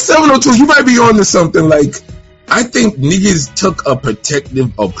 Miss 702, you might be on to something. Like, I think niggas took a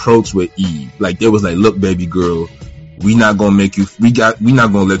protective approach with Eve. Like, they was like, look, baby girl, we not gonna let you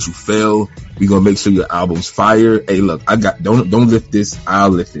fail. We gonna make sure your album's fire. Hey, look, don't lift this. I'll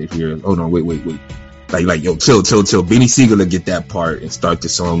lift it here. Hold on, wait. Like, yo, chill. Benny Siegel will get that part and start the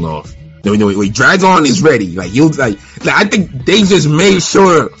song off. No, wait. Drag On is ready. Like, I think they just made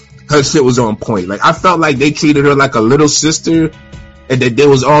sure her shit was on point. Like, I felt like they treated her like a little sister, and that they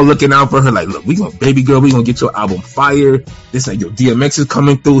was all looking out for her. Like, look, baby girl, we gonna get your album fire. This, like, yo, DMX is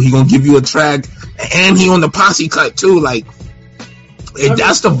coming through. He gonna give you a track, and he on the posse cut too. Like,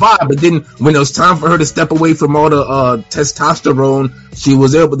 that's the vibe. But then when it was time for her to step away from all the testosterone, she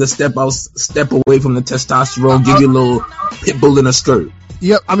was able to step away from the testosterone, give you a little pit bull in her skirt.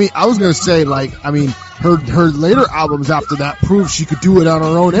 Yep, I mean, I was gonna say, like, I mean, her later albums after that proved she could do it on her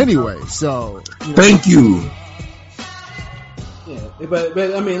own anyway. So, thank you. Yeah, but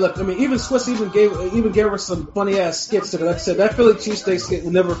I mean, look, I mean, even Swiss gave her some funny ass skits. Like I said, that Philly cheesesteak skit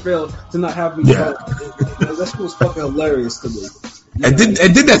will never fail to not have me. Yeah, that shit was fucking hilarious to me. Yeah. And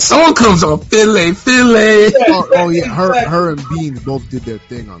then that song comes on, Philly. Yeah. Oh yeah, her and Beans both did their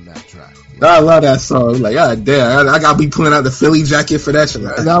thing on that track. I love that song. Like, god damn, I gotta be pulling out the Philly jacket for that shit.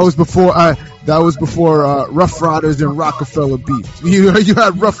 That was before Rough Riders and Rockefeller beef. You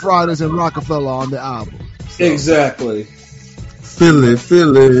had Rough Riders and Rockefeller on the album. So. Exactly. Philly.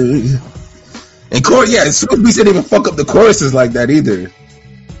 And Swiss Beats didn't even fuck up the choruses like that either.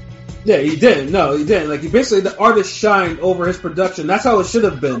 Yeah, he didn't. No, he didn't. Like, basically, the artist shined over his production. That's how it should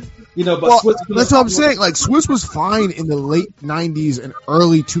have been. You know, but Swiss, that's what I'm saying. Like, Swiss was fine in the late 90s and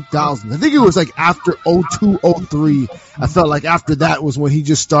early 2000s. I think it was like after 02, 03. I felt like after that was when he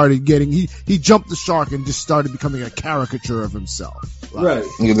just started getting, he jumped the shark and just started becoming a caricature of himself. Like, right.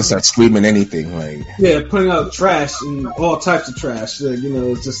 You just start screaming anything. Like, yeah, putting out trash and all types of trash. Like, you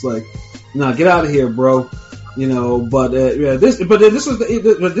know, it's just like, nah, get out of here, bro. You know, but this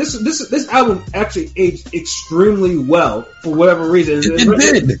album actually aged extremely well for whatever reason. It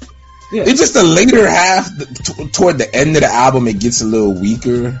did. Yeah. It's just the later half, toward the end of the album, it gets a little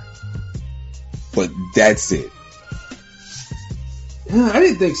weaker. But that's it. Yeah, I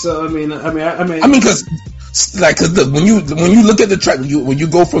didn't think so. I mean, because when you look at the track, when you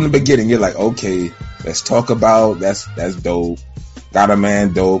go from the beginning, you're like, okay, let's talk about that's dope. Got a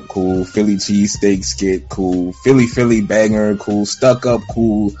Man, dope, cool. Philly cheesesteak skit, cool. Philly banger, cool. Stuck Up,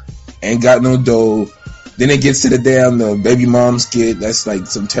 cool. Ain't Got No Dough. Then it gets to the damn the baby mom skit. That's like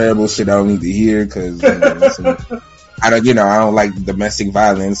some terrible shit I don't need to hear because I don't like domestic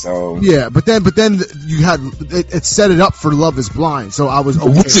violence. So yeah, but then you had it set it up for Love Is Blind. So I was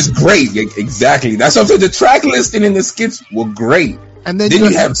okay. Which is great, exactly. That's what I'm saying. The track listing and the skits were great. And then you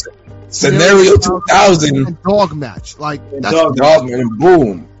have Scenario 2000 and Dog Match, like that's Dog and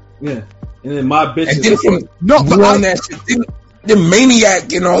boom. Yeah, and then My Bitch. And then that shit. The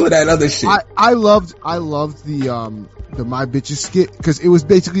Maniac and all of that other shit. I loved the My Bitches skit because it was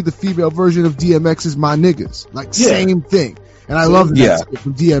basically the female version of DMX's My Niggas, like same thing. And I love that skit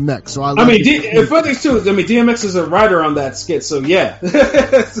from DMX. So I mean, funny too. I mean, DMX is a writer on that skit, so yeah.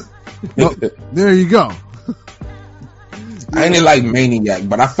 Well, there you go. I didn't like Maniac,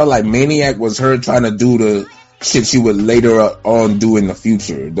 but I felt like Maniac was her trying to do the shit she would later on do in the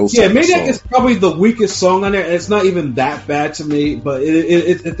future. Maniac is probably the weakest song on there. It's not even that bad to me, but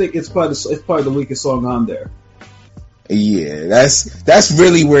I think it's probably the weakest song on there. Yeah, that's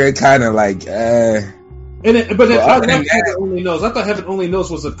really where it kind of like. I thought Heaven Only Knows. I thought Heaven Only Knows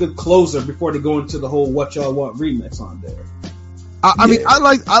was a good closer before they go into the whole What Y'all Want remix on there. I mean, I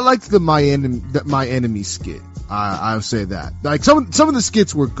liked the My Enemy skit. I would say that. Like some of the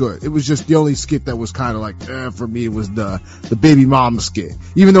skits were good. It was just the only skit that was kind of like for me was the baby mom skit.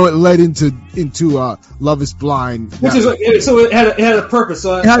 Even though it led into Love Is Blind, so it had a purpose.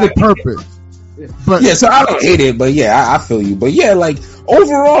 So it had a purpose. But so I don't hate it, but I feel you. But like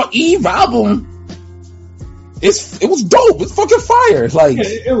overall, Eve album, it was dope. It's fucking fire. Like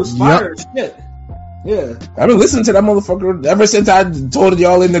it was fire as shit. Yeah, I've been listening to that motherfucker ever since I told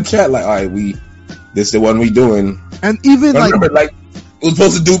y'all in the chat. Like, all right, this is the one we doing. And even remember, it was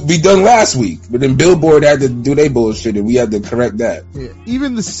supposed to be done last week, but then Billboard had to do their bullshit, and we had to correct that. Yeah,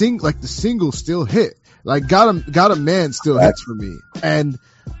 even the single still hit. Like Got a Man still hits for me. And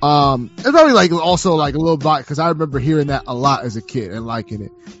it's probably like also like a little bit because I remember hearing that a lot as a kid and liking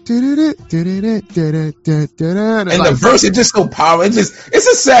it. And the verse is just so powerful. It's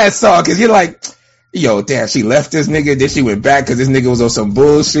a sad song because you're like, yo, damn, she left this nigga, then she went back because this nigga was on some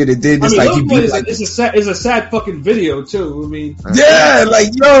bullshit. It did just it's a sad fucking video too. I mean, yeah,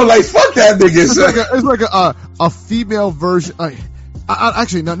 like yo, like fuck that nigga. It's like a female version.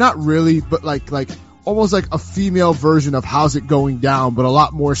 Actually, no, not really, but like almost like a female version of How's It Going Down, but a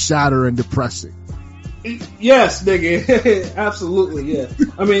lot more sadder and depressing. Yes, nigga, absolutely, yeah.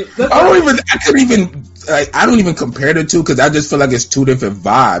 I mean, I don't even compare the two because I just feel like it's two different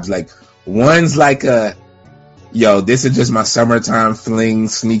vibes. Like one's like yo, this is just my summertime fling,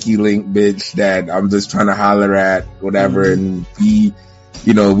 sneaky link bitch that I'm just trying to holler at, whatever, and we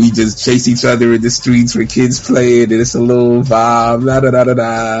just chase each other in the streets where kids play and it's a little vibe, la da da da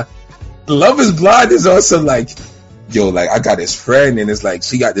da. Love is Blind is also like, yo, like I got this friend and it's like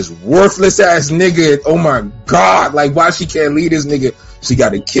she got this worthless ass nigga. And, oh my god, like why she can't leave this nigga? She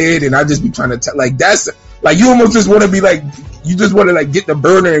got a kid and I just be trying to tell, like that's like you almost just want to be like, you just want to like get the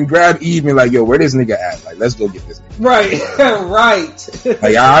burner and grab Eve and like, yo, where this nigga at? Like let's go get this nigga. Right, right.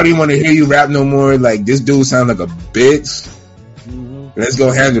 Like I don't even want to hear you rap no more. Like this dude sounds like a bitch. Let's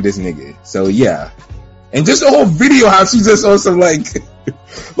go handle this nigga. So yeah, and just the whole video how she just also like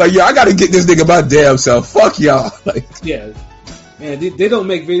yo, I gotta get this nigga my damn self. Fuck y'all. Like yeah, man, they don't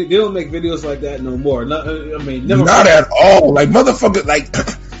make videos like that no more. Not at all. Like motherfucker, like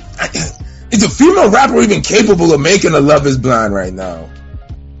is a female rapper even capable of making a Love Is Blind right now?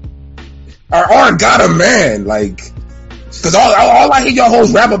 Or Got a Man? Like, because all I hear y'all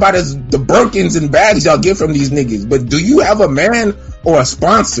hoes rap about is the Birkins and bags y'all get from these niggas. But do you have a man or a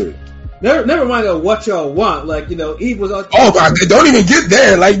sponsor? Never mind what y'all want. Like, Eve was on. Oh my God, don't even get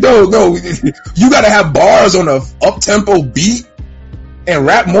there. Like, no. You gotta have bars on a up-tempo beat and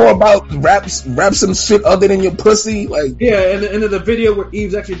rap some shit other than your pussy. Like, yeah, and the video where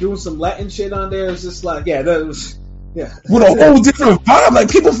Eve's actually doing some Latin shit on there is just like, yeah, that was, yeah. With a whole different vibe.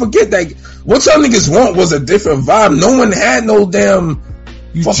 Like, people forget that what y'all niggas want was a different vibe. No one had no damn.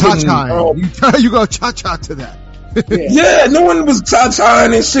 You cha-cha. You go cha-cha to that. Yeah, no one was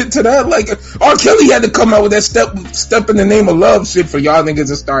cha-chaing and shit to that. Like, R. Kelly had to come out with that step in the name of love shit for y'all niggas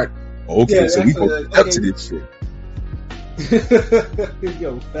to start. Okay, so we go step to this shit.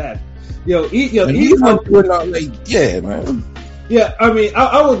 Yo, fat. Eve, yeah, man. Yeah, I mean,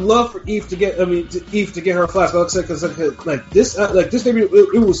 I would love for Eve to get her flash. Because like this baby,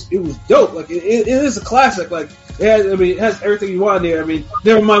 it was dope. Like it is a classic. Like it has everything you want there. I mean,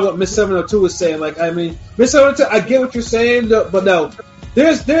 never mind what Miss 702 was saying. Like, I mean, Miss 702, I get what you're saying, but no, there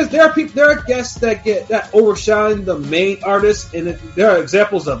are guests that overshine the main artist, and there are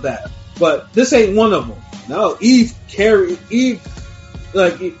examples of that. But this ain't one of them. No, Eve,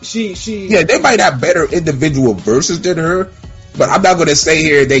 like she. Yeah, they might have better individual verses than her. But I'm not going to say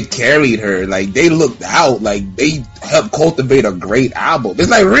here they carried her. Like, they looked out. Like, they helped cultivate a great album. It's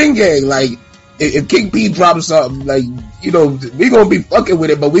like Ring Gang. Like, if King P drops something, like, we going to be fucking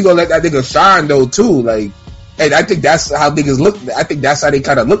with it, but we going to let that nigga shine, though, too. Like, and I think that's how niggas look. I think that's how they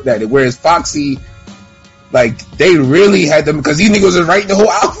kind of looked at it. Whereas Foxy, like, they really had them, because these niggas was writing the whole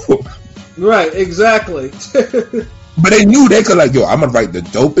album. Right, exactly. But they knew they could, like, yo, I'm going to write the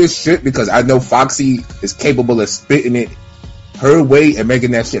dopest shit because I know Foxy is capable of spitting it her way and making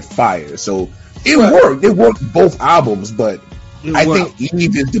that shit fire. So it worked. It worked both albums, but I think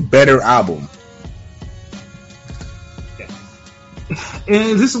Eve is the better album. Yeah.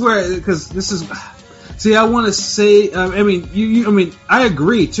 And this is where, because this is, see, I want to say, I mean, I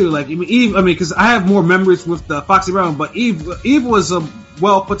agree too. Like, Eve, because I have more memories with the Foxy Brown, but Eve was a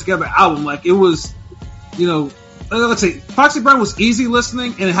well put together album. Like, it was, let's say Foxy Brown was easy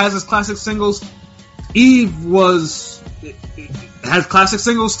listening and it has its classic singles. Eve has classic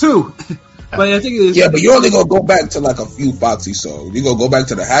singles too. But I think it is. Yeah, but you're only gonna go back to like a few Foxy songs. You're gonna go back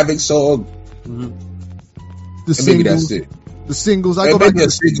to the Havoc song. Mm-hmm. The singles, maybe that's it. The singles. I go back to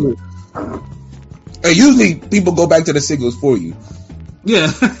the singles. And usually people go back to the singles for you.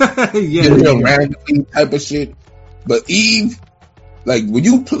 Yeah. Randomly type of shit. But Eve, like when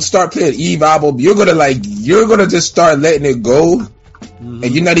you start playing Eve album, you're gonna just start letting it go. Mm-hmm.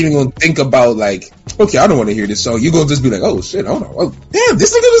 And you're not even gonna think about like, okay, I don't want to hear this song. You're gonna just be like, oh shit, hold on, oh damn,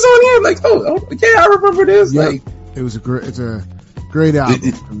 this nigga was on here. Like, oh yeah, I remember this. Yep. Like, it's a great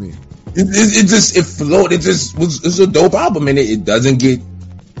album for me. It flowed. It's a dope album, and it doesn't get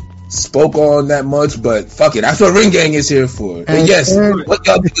spoke on that much, but fuck it. That's what Ring Gang is here for. And yes, what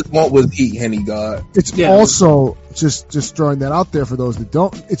y'all niggas want was heat, Henny God. It's also just throwing that out there for those that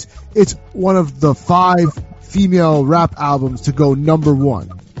don't. It's one of the 5 female rap albums to go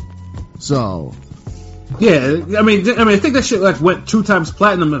 #1. So. Yeah, I mean, I think that shit like went 2 times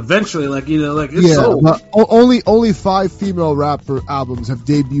platinum eventually. Like it's sold. But only 5 female rapper albums have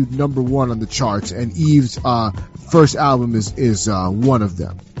debuted #1 on the charts, and Eve's first album is one of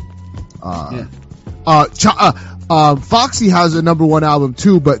them. Foxy has a #1 album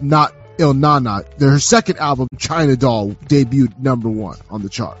too, but not Il Nana. Her second album, China Doll, debuted #1 on the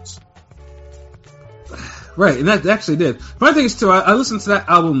charts. Right, and that actually did. My thing is too, I listened to that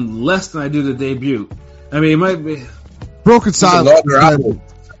album less than I do the debut. I mean, it might be Broken Silence.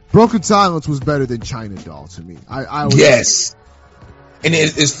 Broken Silence was better than China Doll to me. Yes, and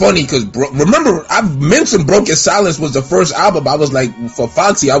it's funny because remember I mentioned Broken Silence was the first album. I was like, for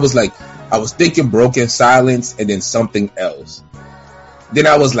Foxy, I was thinking Broken Silence and then something else. Then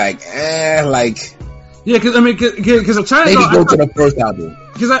I was like, yeah, because China Doll, maybe go to the first album.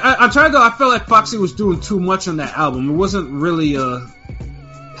 Because I China Doll, I felt like Foxy was doing too much on that album. It wasn't really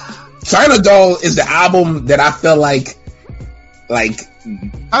China Doll is the album that I felt like China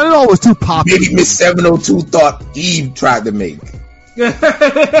Doll was too poppy. Maybe Miss 702 thought Eve tried to make.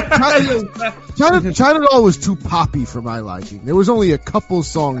 China Doll was too poppy for my liking. There was only a couple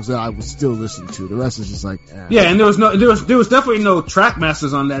songs that I would still listen to. The rest is just like, eh. Yeah, and there was definitely no track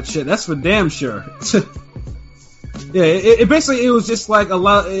masters on that shit. That's for damn sure. Yeah, it basically was just like a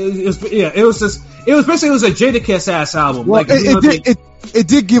lot. It was a Jadakiss ass album. Well, it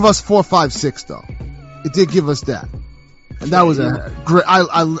did give us 456 though. It did give us that, and that was a great.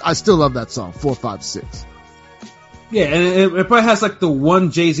 I still love that song 456. Yeah, and it probably has like the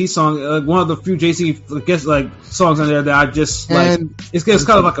one Jay-Z song, one of the few Jay-Z songs on there that I just like. It's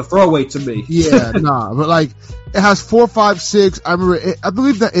kind of like a throwaway to me. Yeah, but like it has 456. I remember. I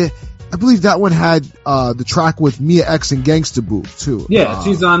believe that one had the track with Mia X and Gangsta Boo too. Yeah,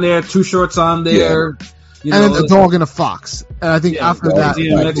 she's on there. Too Short's on there. Yeah. And then The Dog and a Fox. And I think after that,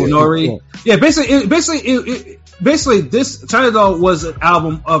 Nori. Yeah, basically, this China Doll was an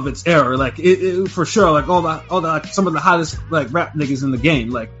album of its era. Like it for sure. Like all the some of the hottest like rap niggas in the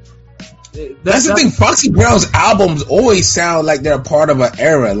game. Like that's the thing. Foxy Brown's albums always sound like they're a part of an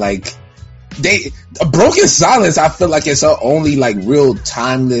era. Like Broken Silence, I feel like it's her only like real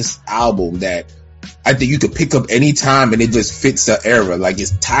timeless album that I think you could pick up any time and it just fits the era. Like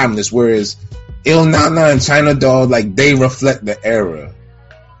it's timeless. Whereas Il Nana and China Doll, like they reflect the era.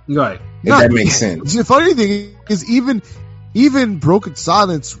 Right. If that makes sense. The funny thing is even Broken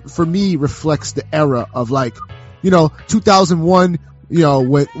Silence for me reflects the era of 2001,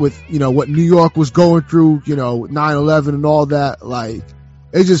 with what New York was going through, 9/11 and all that. Like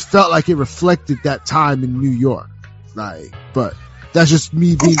it just felt like it reflected that time in New York. Like, but that's just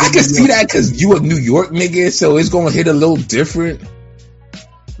me being. I can see that because you a New York nigga, so it's gonna hit a little different.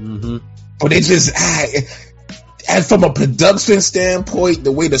 Mm-hmm. But it just, and from a production standpoint,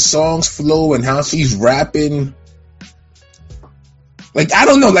 the way the songs flow and how she's rapping, like I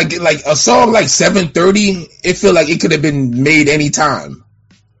don't know, like a song like 730, it feel like it could have been made any time.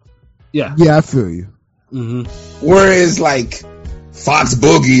 Yeah, I feel you. Mm-hmm. Whereas like Fox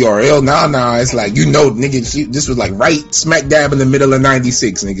Boogie or Il Nana, it's like nigga, this was like right smack dab in the middle of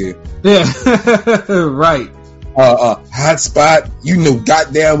 '96, nigga. Yeah, right. Hot Spot,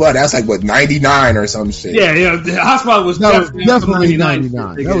 goddamn well, that's like what 99 or some shit. Yeah. The Hot Spot was definitely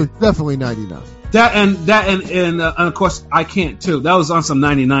 99. That was definitely 99. That and of course I Can't too. That was on some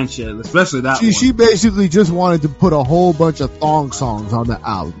 99 shit, especially that one. She basically just wanted to put a whole bunch of thong songs on the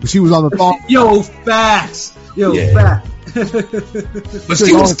album. She was on the thong. Facts. Facts. But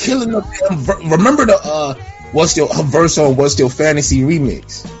she was killing them. Remember her verse on What's Still Fantasy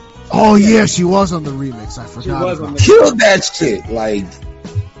remix? Oh yeah, she was on the remix. I forgot. Killed that shit. Like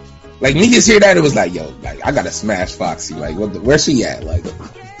niggas hear that, it was like, yo, like I gotta smash Foxy. Like, where's she at? Like,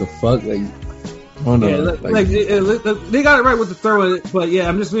 the fuck? Like, oh no. They got it right with the throw in, but yeah,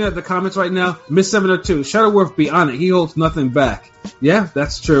 I'm just looking at the comments right now. Miss 702, Shutterworth be on it. He holds nothing back. Yeah,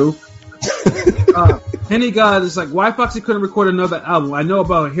 that's true. Henny God is like, why Foxy couldn't record another album? I know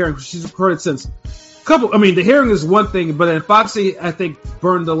about her hearing because she's recorded since. The hearing is one thing, but then Foxy, I think,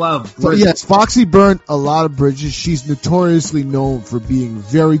 burned a lot of bridges. Yes, Foxy burned a lot of bridges. She's notoriously known for being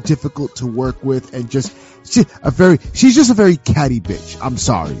very difficult to work with and she's just a very catty bitch. I'm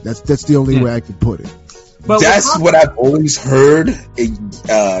sorry. That's the only way I can put it. But that's what I've always heard.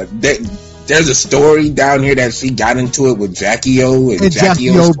 There's a story down here that she got into it with Jackie O and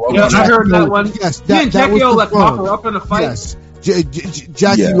Jackie O. Yeah, I heard that one. Yes, Jackie O pop her up in a fight. Yes.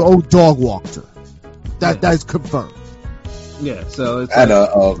 Jackie O dog walked her. That is confirmed. Yeah, so it's I had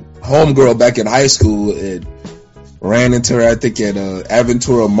a homegirl back in high school and ran into her, I think, at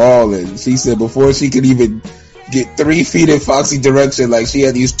Aventura Mall, and she said before she could even get 3 feet in Foxy direction, like she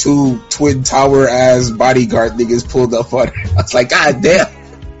had these 2 twin tower ass bodyguard niggas pulled up on her. I was like, God damn.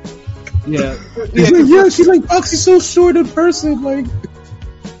 Yeah. Yeah, she's like, Foxy's so short in person, like.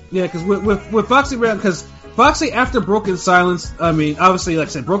 Yeah, because with Foxy Brown, because Foxy after Broken Silence, I mean, obviously, like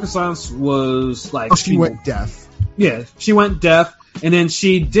I said, Broken Silence was like she went deaf. Yeah, she went deaf, and then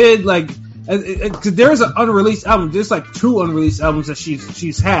she did like. Cause there is an unreleased album. There's like 2 unreleased albums that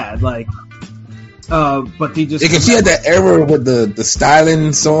she's had, like, but they just. Yeah, cause she had that error with the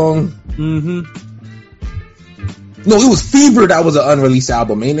styling song. Mm-hmm. No, it was Fever that was an unreleased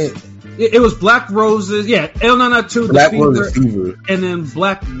album, ain't it? It was Black Roses, yeah. El Nana 2, Black Roses, Fever, and then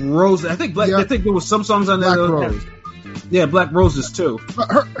Black Roses. I think there was some songs on there. Black Rose. Yeah, Black Roses too.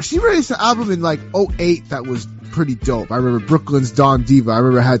 She released an album in like 2008 that was pretty dope. I remember Brooklyn's Don Diva. I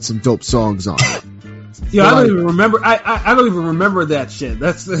remember had some dope songs on it. Yeah, I don't even remember. I don't even remember that shit.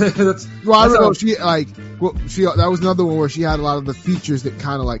 That's well, I remember that was another one where she had a lot of the features that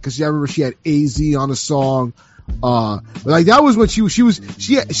kind of like, because I remember she had AZ on a song. Like that was when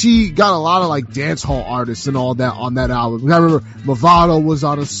she got a lot of like dance hall artists and all that on that album. I remember Movado was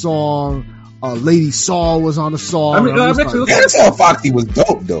on a song. Lady Saw was on a song. I mean, Dance Hall Foxy was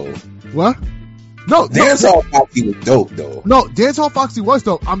dope though. What? No, Dance Hall Foxy was dope though. No, Dance Hall Foxy was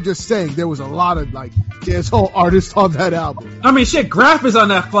dope. I'm just saying there was a lot of like dance hall artists on that album. I mean, shit, Graph is on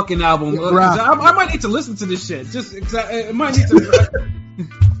that fucking album. Yeah, I might need to listen to this shit. Just I might need to.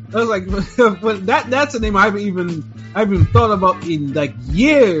 I was like, but that's a name I haven't even thought about in like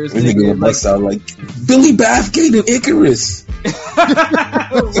years. Nigga must sound like Billy Bathgate and Icarus.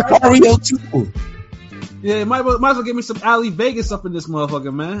 Mario too. Yeah, might as well give me some Ali Vegas up in this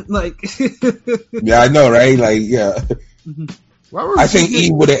motherfucker, man. Like, yeah, I know, right? Like, yeah. I think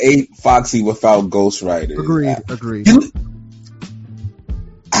Eve would have ate Foxy without Ghost Rider. Agreed. Yeah.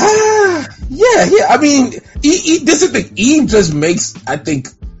 I mean, this is the Eve just makes. I think,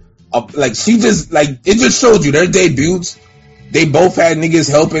 like she just like it just showed you their debuts. They both had niggas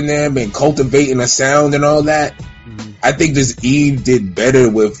helping them and cultivating a sound and all that. I think this Eve did better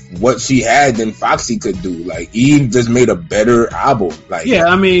with what she had than Foxy could do. Like Eve just made a better album. Like, yeah,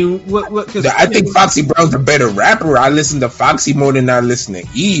 I mean, I think Foxy Brown's a better rapper. I listen to Foxy more than I listen to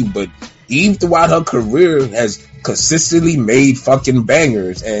Eve, but Eve throughout her career has consistently made fucking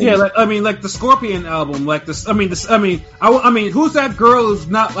bangers. And yeah, like the Scorpion album, like this. I mean, who's that girl who's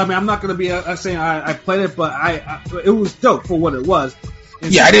not? I mean, I'm not gonna be saying I played it, but it was dope for what it was.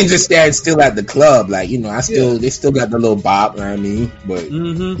 And yeah, I didn't just stand still at the club. Like, you know, they still got the little bop, you know what I mean? But,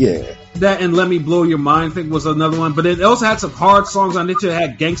 yeah. That and Let Me Blow Your Mind, I think, was another one. But it also had some hard songs on it. It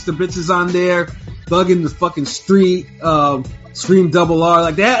had Gangsta Bitches on there, Thug in the fucking Street, Scream Double R.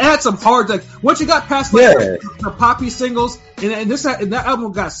 Like, they had some hard, like, once you got past, like, the poppy singles, and that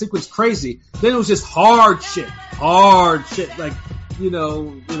album got sequenced crazy, then it was just hard shit, like, you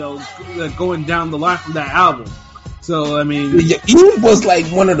know, going down the line from that album. So, I mean... Yeah, Eve was like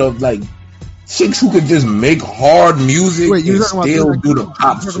one of the, like, chicks who could just make hard music and still do the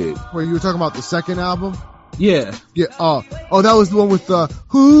pop shit. Wait, you were talking about the second album? Yeah. Yeah, oh, that was the one with,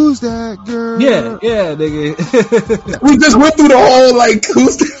 Who's That Girl? Yeah, nigga. We just went through the whole, like,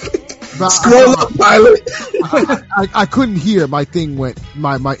 who's that? Scroll up pilot. I couldn't hear. My thing went,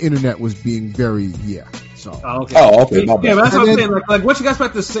 my internet was being very, So. Oh, okay. Yeah, but that's what I'm saying. Like, what you guys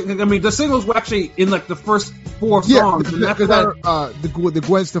about I mean, the singles were actually in like the first 4 songs. Yeah, because the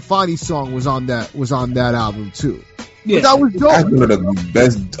Gwen Stefani song was on that album too. Yeah, but that was dope. That's one of the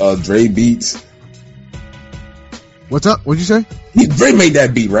best Dre beats. What's up? What'd you say? Dre made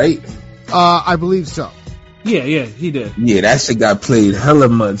that beat, right? I believe so. Yeah, he did. Yeah, that shit got played hella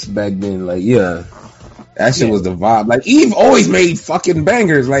months back then. Like, yeah, that shit was the vibe. Like, Eve always made fucking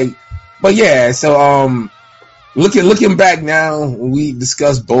bangers. Like. But yeah, so looking back now, we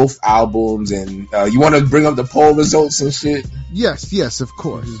discussed both albums, and you want to bring up the poll results and shit? Yes, of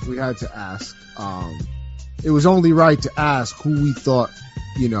course. We had to ask. It was only right to ask who we thought,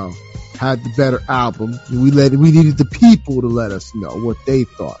 had the better album. We needed the people to let us know what they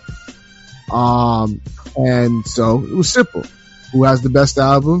thought. And so it was simple. Who has the best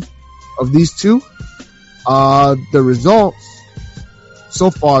album of these two? The results. So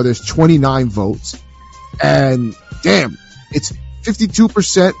far, there's 29 votes, and damn, it's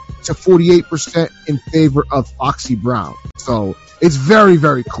 52% to 48% in favor of Foxy Brown. So it's very,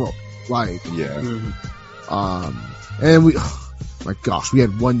 very close. Like, and we, oh my gosh, we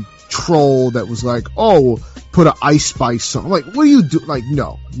had one troll that was like, "Oh, put an Ice Spice song. Like, what do you do? Like,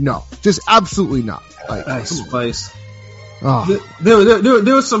 no, just absolutely not. Like, Ice Spice. Oh.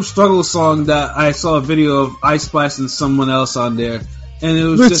 There was some struggle song that I saw a video of Ice Spice and someone else on there, and it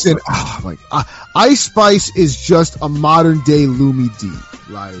was Ice Spice is just a modern day Lumi D.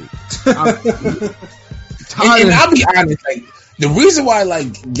 Like, and I'll be honest, like, the reason why,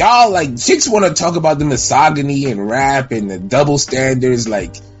 like, y'all, like, chicks want to talk about the misogyny and rap and the double standards,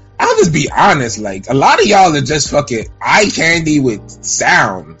 like, I'll just be honest, like, a lot of y'all are just fucking eye candy with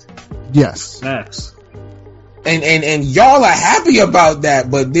sound. Yes. Facts. And y'all are happy about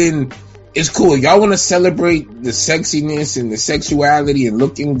that, but then it's cool. Y'all want to celebrate the sexiness and the sexuality and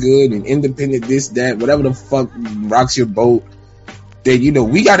looking good and independent this, that, whatever the fuck rocks your boat. Then, you know,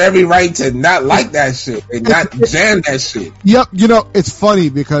 we got every right to not like that shit and not jam that shit. Yep. You know, it's funny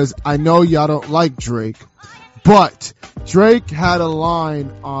because I know y'all don't like Drake, but Drake had a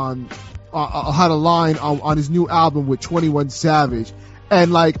line on his new album with 21 Savage,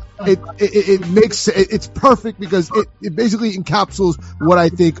 and like it's perfect because it basically encapsulates what I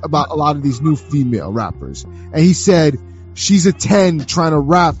think about a lot of these new female rappers. And he said, "She's a 10 trying to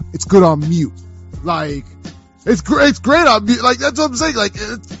rap. It's good on mute." Like, it's great on mute. Like, that's what I'm saying. Like,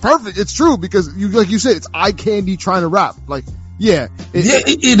 it's perfect. It's true because like you said, it's eye candy trying to rap. Like, yeah,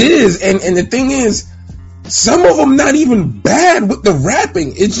 it is. And the thing is, some of them not even bad with the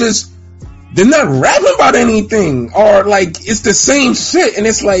rapping. It's just, they're not rapping about anything, or like, it's the same shit. And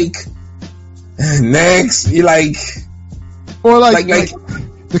it's like, next, you like, or like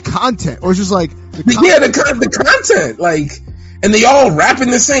the content, or just like, the content, like, and they all rapping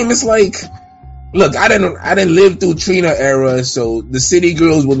the same. It's like, look, I didn't live through Trina era, so the city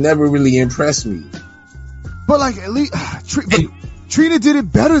girls will never really impress me. But like, at least Trina did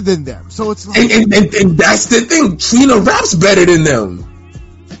it better than them, so it's like, and that's the thing. Trina raps better than them,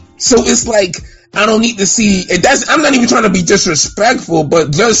 so it's like, I don't need to see. And I'm not even trying to be disrespectful,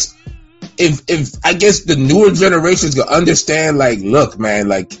 but just if I guess the newer generations could understand, like, look, man,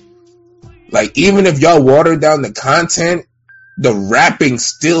 like even if y'all water down the content, the rapping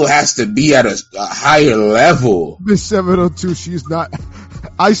still has to be at a higher level. Miss 702, she's not.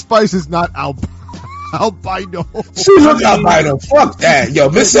 Ice Spice is not albino. She look albino. Fuck that, yo.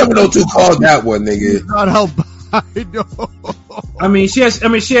 Miss 702 called that one, nigga. She's not albino. I mean, she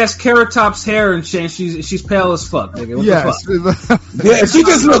has Carrot Top's hair and she's pale as fuck, nigga. What the fuck? Yeah, she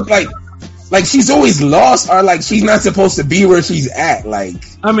just look like she's always lost, or like she's not supposed to be where she's at. Like,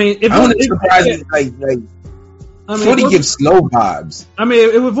 I mean, if I wouldn't surprise me, like. Shorty gives slow vibes. I mean,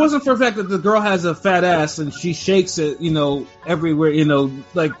 if it wasn't for the fact that the girl has a fat ass and she shakes it, you know, everywhere, you know,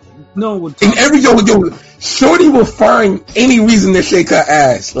 like, no one would. And Shorty will find any reason to shake her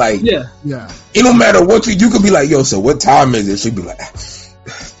ass. Like, yeah. It don't matter what you could be like, yo, so what time is it? She'd be like,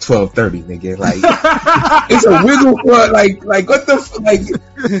 12:30, nigga. Like, it's a wiggle for like what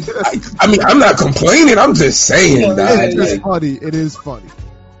the I mean, I'm not complaining. I'm just saying, It is funny.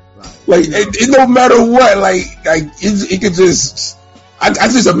 Like, it don't matter what, like it could just, I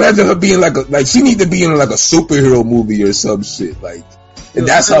just imagine her being like she need to be in like a superhero movie or some shit, like, and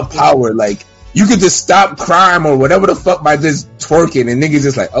that's her power. Like, you could just stop crime or whatever the fuck by just twerking, and niggas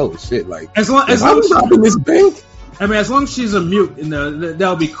just like, oh shit, like, as long as robbing this bank. I mean, as long as she's a mute,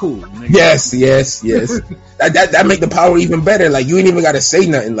 that'll be cool. Nigga. Yes. that make the power even better. Like, you ain't even got to say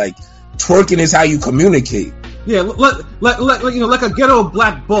nothing. Like, twerking is how you communicate. Yeah, like you know, like a ghetto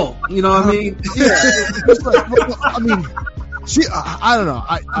black bull. You know what I mean? Yeah. I mean, I don't know.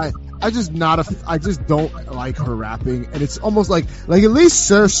 I just don't like her rapping, and it's almost like at least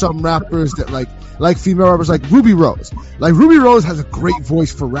there's some rappers that like female rappers like Ruby Rose. Like, Ruby Rose has a great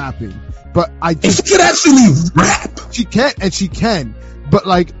voice for rapping, but she can actually rap. She can, but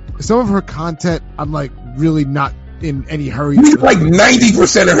like some of her content, I'm like really not in any hurry. Like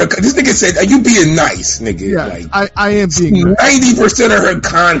 90% of her, this nigga said, "Are you being nice, nigga?" Yeah, like, I am being 90% of her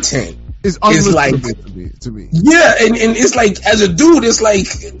content is like to me. Yeah, and it's like, as a dude, it's like,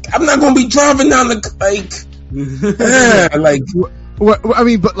 I'm not gonna be driving down the like. What, I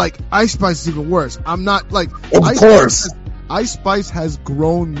mean, but like Ice Spice is even worse. I'm not like. Of course. Ice Spice has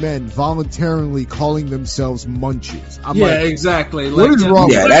grown men voluntarily calling themselves munches. Exactly. What is wrong?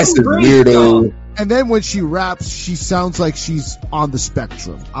 Yeah, that's a weirdo. And then when she raps, she sounds like she's on the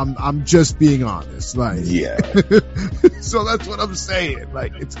spectrum. I'm just being honest. Like, yeah. So that's what I'm saying.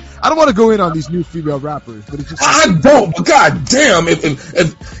 Like, I don't want to go in on these new female rappers, but it's just. I don't. But goddamn,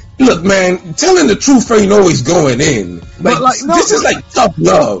 if look, man, telling the truth ain't always going in. This is like tough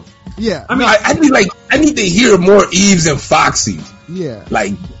love. Yeah. I mean, I need to hear more Eves and Foxy. Yeah.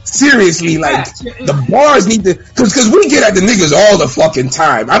 Like, seriously, like, the bars need to, cause we get at the niggas all the fucking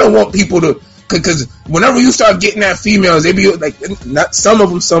time. I don't want people to because whenever you start getting at females, they be like, not some of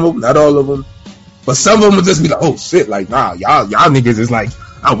them, not all of them, but some of them will just be like, oh shit, like nah, y'all niggas is like,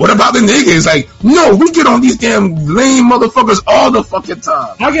 what about the niggas? Like, no, we get on these damn lame motherfuckers all the fucking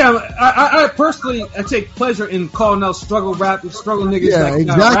time. I personally, I take pleasure in calling out struggle niggas. Yeah, like,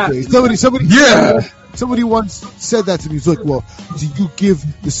 exactly. Somebody once said that to me. He's like, well, do you give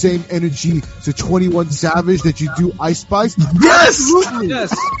the same energy to 21 Savage that you do Ice Spice? Yes! Absolutely.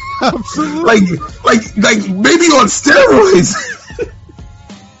 Yes. Absolutely. Like maybe on steroids.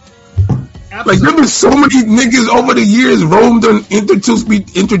 Like, there been so many niggas over the years roamed and introduced me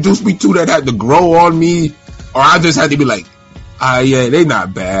to that had to grow on me, or I just had to be like, yeah, they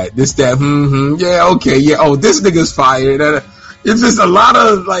not bad. This, that, yeah, okay, yeah, oh, this nigga's fire. It's just a lot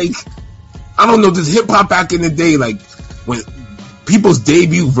of, like, I don't know, just hip-hop back in the day, like, when people's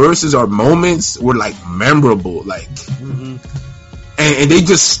debut verses or moments were, like, memorable, like, and they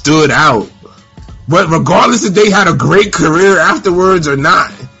just stood out. But regardless if they had a great career afterwards or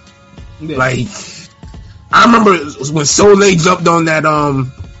not. Yeah. Like, I remember when Soleil jumped on that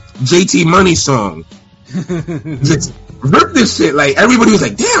JT Money song. Just ripped this shit. Like, everybody was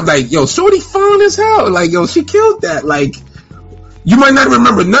like, damn, like, yo, shorty fine as hell. Like, yo, she killed that. Like, you might not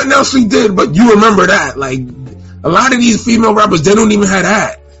remember nothing else she did, but you remember that. Like, a lot of these female rappers, they don't even have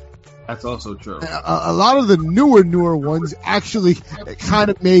that. That's also true. A lot of the newer ones actually kind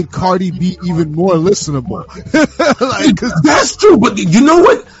of made Cardi B even more listenable. Like, that's true, but you know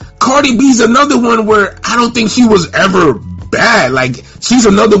what? Cardi B's another one where I don't think she was ever bad. Like, she's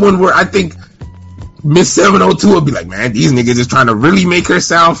another one where I think Miss 702 would be like, man, these niggas is trying to really make her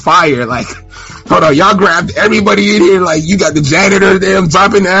sound fire. Like, hold on, y'all grabbed everybody in here. Like, you got the janitor there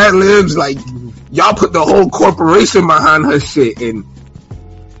dropping ad-libs. Like, y'all put the whole corporation behind her shit. And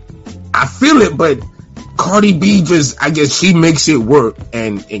I feel it, but Cardi B just, I guess she makes it work.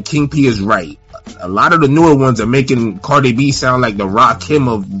 And King P is right. A lot of the newer ones are making Cardi B sound like the Rakim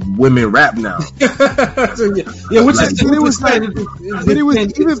of women rap now. Yeah, which like,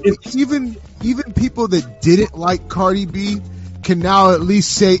 even people that didn't like Cardi B can now at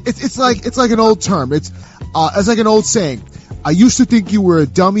least say it's like an old term. It's like an old saying. I used to think you were a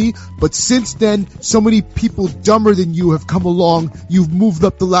dummy, but since then, so many people dumber than you have come along. You've moved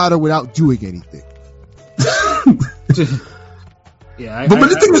up the ladder without doing anything. Yeah, but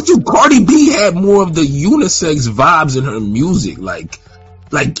the thing is, too, Cardi B had more of the unisex vibes in her music. Like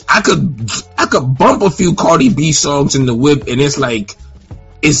I could bump a few Cardi B songs in the whip, and it's like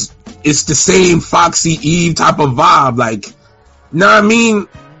it's the same Foxy Eve type of vibe. Like, know what I mean?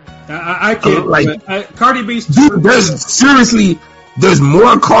 I can't. Cardi B's dude, there's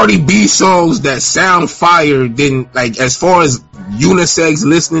more Cardi B songs that sound fire than, like, as far as unisex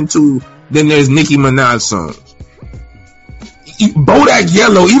listening to, than there's Nicki Minaj songs. Bodak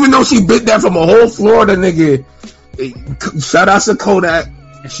Yellow, even though she bit that from a whole Florida nigga, shout out to Kodak.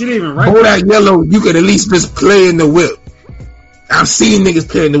 And she didn't even write Bodak Yellow, you could at least just play in the whip. I've seen niggas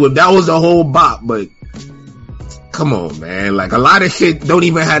play in the whip. That was a whole bop, but come on, man. Like, a lot of shit don't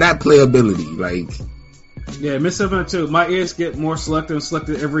even have that playability. Like, yeah, Miss 702. My ears get more selective and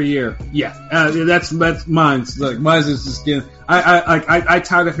selected every year. Yeah, that's mine. Like, mine is just getting. I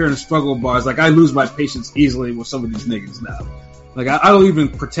tired of hearing struggle bars. Like, I lose my patience easily with some of these niggas now. Like, I don't even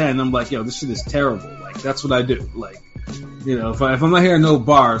pretend. I'm like, yo, this shit is terrible. Like, that's what I do. Like, you know, if I'm not hearing no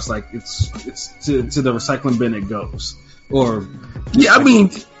bars, like, it's to the recycling bin it goes. Or yeah, I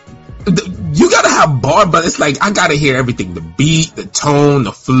mean, you gotta have bar, but it's like I gotta hear everything: the beat, the tone,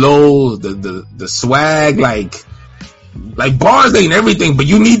 the flow, the swag. Like bars ain't everything, but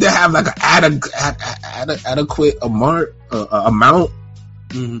you need to have like an adequate amount.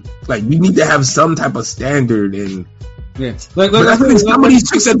 Mm-hmm. Like, you need to have some type of standard. And yeah, like some of these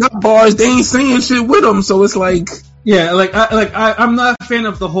chicks that got bars, they ain't saying shit with them, so it's like. Yeah, I'm not a fan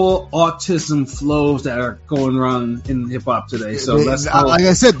of the whole autism flows that are going around in hip hop today. So like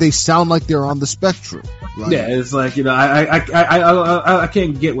I said, they sound like they're on the spectrum. Like, yeah, it's like, you know, I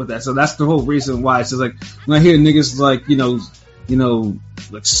can't get with that. So that's the whole reason why. It's just like when I hear niggas like you know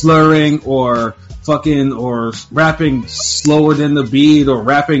like slurring or fucking or rapping slower than the beat or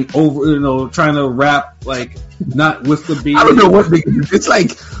rapping over, you know, trying to rap like not with the beat. I don't know what it's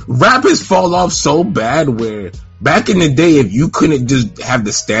like. Rappers fall off so bad where. Back in the day, if you couldn't just have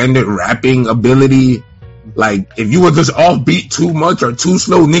the standard rapping ability, like, if you were just offbeat too much or too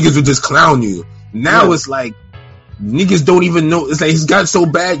slow, niggas would just clown you. Now It's like, niggas don't even know. It's like, it's got so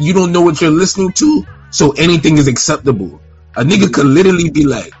bad, you don't know what you're listening to, so anything is acceptable. A nigga could literally be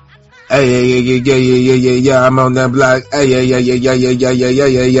like, hey, yeah, I'm on that block. Hey,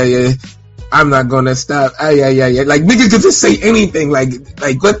 yeah, I'm not gonna stop. Yeah. Like niggas could just say anything. Like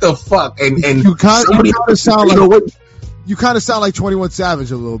what the fuck? And you kind of sound like you kind of sound like 21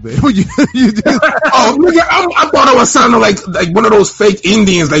 Savage a little bit. You do. Oh, nigga, I thought I was sounding like one of those fake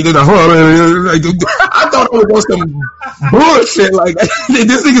Indians. Like I thought I was on some bullshit. Like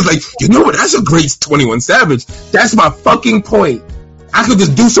this nigga's like, you know what? That's a great 21 Savage. That's my fucking point. I could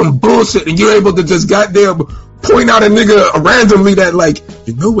just do some bullshit, and you're able to just goddamn point out a nigga randomly that, like,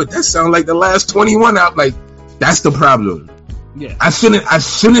 you know what? That sounds like the last 21 out. Like, that's the problem. Yeah, I shouldn't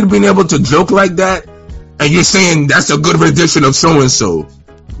have been able to joke like that. And you're saying that's a good rendition of so and so.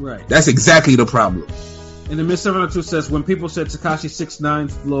 Right. That's exactly the problem. And the Miss 702 says when people said Tekashi 6ix9ine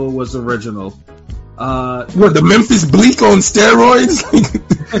flow was original. What, the Memphis Bleak on steroids?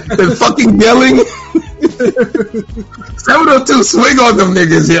 They're fucking yelling. 702 swing on them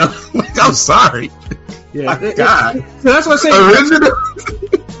niggas, yeah. Like, I'm sorry. Yeah. God. So that's what I say. Original.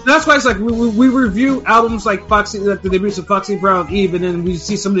 That's why it's like we review albums like Foxy, like the debuts of Foxy Brown Eve, and then we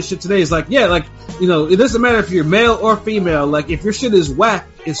see some of this shit today. It's like, yeah, like, you know, it doesn't matter if you're male or female. Like, if your shit is whack,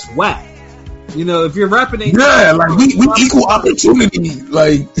 it's whack. You know, if you're rapping, yeah, like we equal opportunity.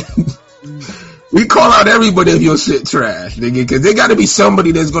 Like we call out everybody if your shit trash, nigga, because there got to be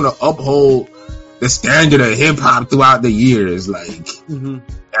somebody that's gonna uphold the standard of hip hop throughout the years. Like, and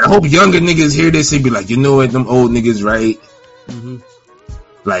I hope younger niggas hear this and be like, you know what, them old niggas right.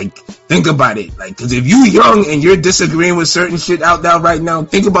 Like, think about it. Like, because if you young and you're disagreeing with certain shit out there right now,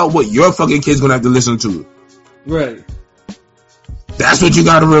 think about what your fucking kid's gonna have to listen to. Right. That's what you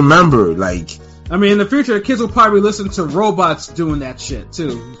gotta remember. Like, I mean, in the future, kids will probably listen to robots doing that shit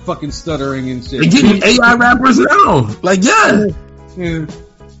too, fucking stuttering and shit. They're getting AI rappers now. Like, yeah.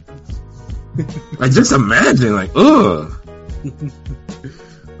 Like, just imagine. Like, ugh.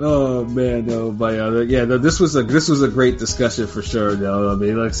 Oh man, no, but yeah, no, this was a great discussion for sure. Though, I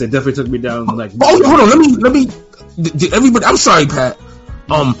mean, like I said, definitely took me down. Like, hold on, let me. Did everybody? I'm sorry, Pat.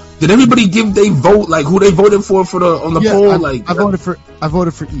 Did everybody give their vote? Like, who they voted for the on the poll? I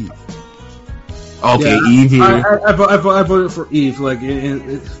voted for Eve. Okay, yeah, Eve here. I voted for Eve. Like,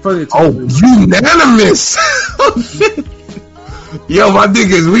 it's funny. Unanimous. Yo, my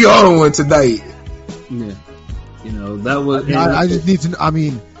niggas, we all went tonight. Yeah, you know that was. I just need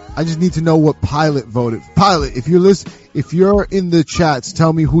to. I just need to know what Pilot voted. Pilot, if you're in the chats,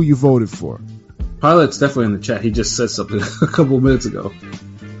 tell me who you voted for. Pilot's definitely in the chat. He just said something a couple of minutes ago.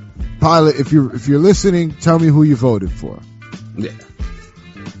 Pilot, if you're listening, tell me who you voted for. Yeah.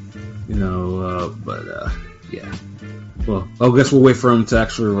 You know, yeah. Well, I guess we'll wait for him to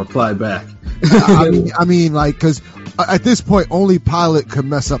actually reply back. I mean, like, because at this point, only Pilot could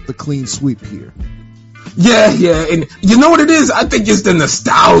mess up the clean sweep here. Yeah, and you know what it is? I think it's the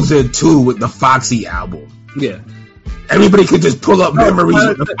nostalgia too with the Foxy album. Yeah, everybody could just pull up memories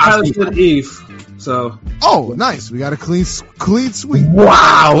of the Foxy album. Eve. So, nice. We got a clean sweep.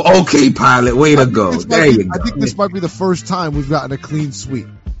 Wow. Okay, Pilot. Way to go. There you go. I think this might be the first time we've gotten a clean sweep.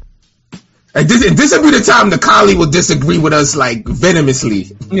 And this will be the time the Kali will disagree with us like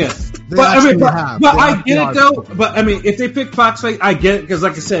venomously. Yeah, but I get it though. But I mean, if they pick Foxy, I get it because,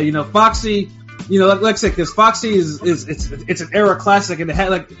 like I said, you know, Foxy. You know, like I said, because Foxy is it's an era classic, and it had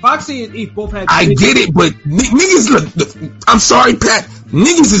like Foxy and Eve both had. I get it, but niggas look. I'm sorry, Pat.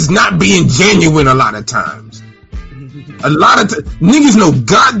 Niggas is not being genuine a lot of times. A lot of niggas know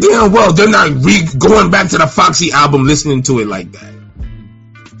goddamn well they're not going back to the Foxy album listening to it like that.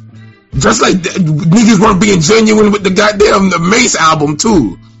 Just like niggas weren't being genuine with the Mace album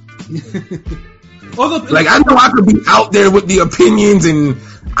too. Like, I know I could be out there with the opinions and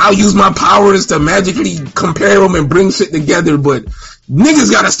I'll use my powers to magically compare them and bring shit together, but niggas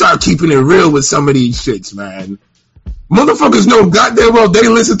gotta start keeping it real with some of these shits, man. Motherfuckers know goddamn well they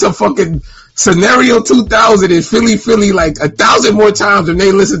listen to fucking Scenario 2000 and Philly like 1,000 more times than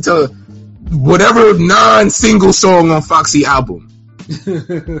they listen to whatever non-single song on Foxy album.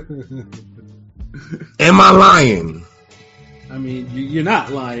 Am I lying? I mean, you're not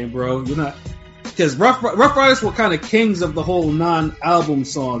lying, bro. You're not. Because Rough Riders were kind of kings of the whole non-album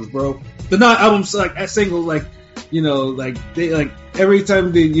songs, bro. The non-albums, like a single, like, you know, like they like every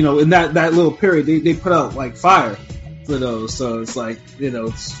time they, you know, in that little period, they put out like fire for those. So it's like, you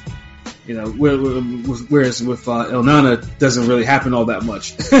know, whereas with El Nana, doesn't really happen all that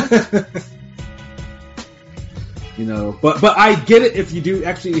much. You know, but I get it if you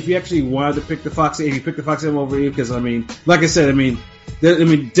actually wanted to pick the Foxy, if you pick the Foxy album over you, because I mean, like I said, I mean,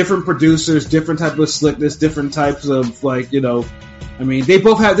 different producers, different type of slickness, different types of, like, you know, I mean, they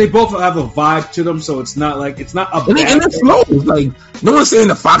both have a vibe to them, so it's not a bad and it flows. Like, no one's saying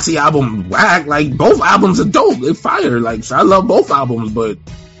the Foxy album whack. Like, both albums are dope. They fire. Like, so I love both albums, but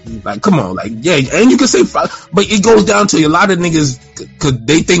Like, come on, like, yeah, and you can say, but it goes down to a lot of niggas, cause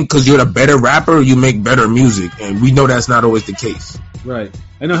they think cause you're a better rapper, you make better music, and we know that's not always the case. Right.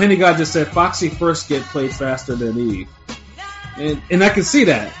 I know Henny God just said Foxy first get played faster than Eve, and I can see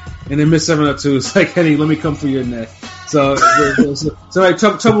that. And then Miss 702 is like, Henny, let me come for your neck. So like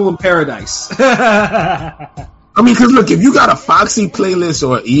Trouble in Paradise. I mean, cause look, if you got a Foxy playlist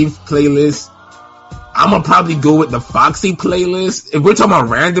or Eve playlist, I'm gonna probably go with the Foxy playlist. If we're talking about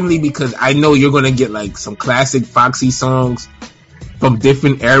randomly, because I know you're gonna get like some classic Foxy songs from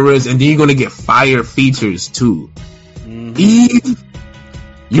different eras, and then you're gonna get fire features too. Mm-hmm. Eve,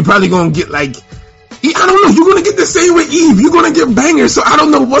 you're probably gonna get like, I don't know, you're gonna get the same with Eve. You're gonna get bangers, so I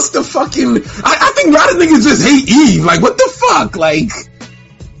don't know what's the fucking. I think a lot of niggas just hate Eve. Like, what the fuck? Like,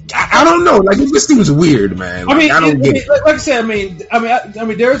 I don't know. Like, it just seems weird, man. Like, I don't get it. Like I said, I mean,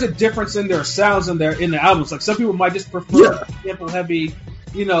 there is a difference in their sounds in the albums. Like, some people might just prefer sample heavy,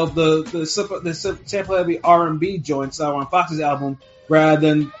 the sample heavy R&B joints on Fox's album rather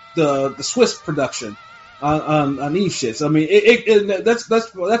than the Swiss production on Eve shits. I mean,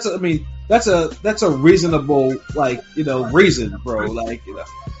 that's a reasonable reason, bro. Like,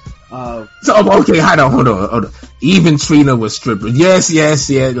 So okay, hold on. Eve and Trina was strippers. Yes.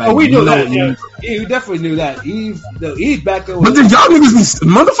 Like, we knew that. Yeah. We definitely knew that. Eve back there. But then y'all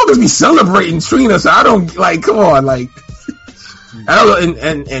motherfuckers be celebrating Trina, so I don't like. Come on, like, I don't know.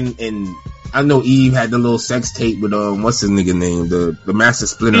 And I know Eve had the little sex tape with what's his nigga name, the Master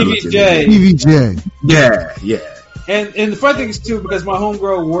Splinter. EVJ. Yeah. And the funny thing is too, because I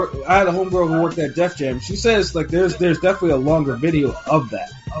had a homegirl who worked at Def Jam. She says like there's definitely a longer video of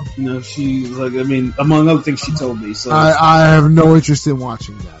that. She like, I mean, among other things she told me. So I have no interest in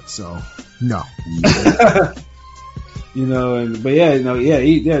watching that. So no. But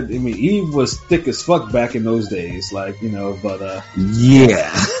Eve, I mean, Eve was thick as fuck back in those days, like, but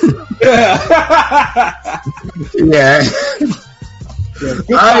yeah. Yeah.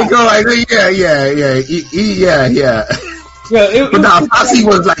 I go like, yeah. But Foxy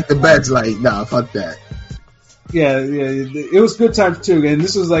was like the best. Like, fuck that. Yeah, it was good times too. And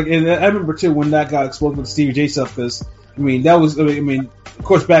this was like, and I remember too when that got exposed with Stevie J stuff, because that was, of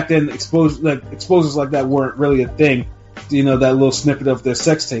course, back then exposures like that weren't really a thing. That little snippet of their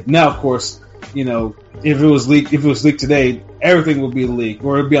sex tape. Now, of course, if it was leaked today, everything would be leaked,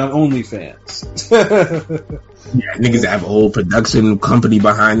 or it'd be on OnlyFans. Yeah, niggas have a whole production company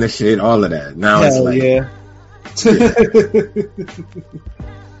behind the shit, all of that. Now it's like,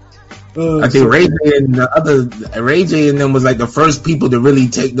 I think Ray J and them was like the first people to really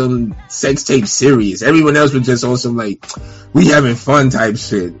take them sex tapes serious. Everyone else was just on some like, we having fun type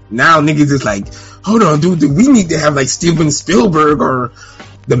shit. Now niggas is like, hold on, dude, we need to have like Steven Spielberg or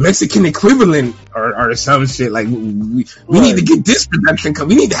the Mexican equivalent or some shit. Like, we need to get this production.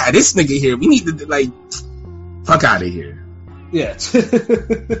 We need to have this nigga here. We need to like, fuck out of here. Yeah. Just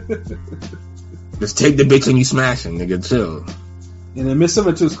take the bitch and you smash him, nigga. Chill. And then Miss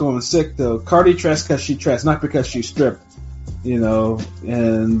 72 is going sick though. Cardi trashed because she trashed, not because she stripped. And no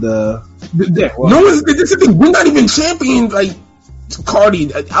one's. This is the thing. We're not even championing like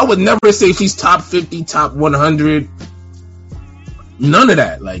Cardi. I would never say she's top 50, top 100. None of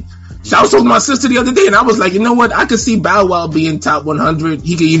that. Like, I was talking to my sister the other day, and I was like, you know what? I could see Bow Wow being top 100.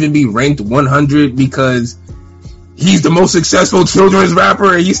 He could even be ranked 100 because he's the most successful children's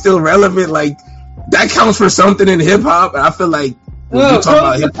rapper, and he's still relevant. Like, that counts for something in hip hop. I feel like when talk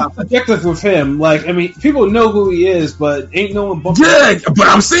about hip hop, subjective with him. Like, I mean, people know who he is, but ain't no one bumping. Yeah, but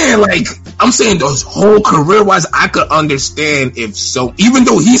I'm saying those whole career wise, I could understand if so. Even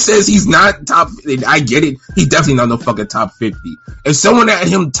though he says he's not top, I get it. He's definitely not no fucking top 50. If someone had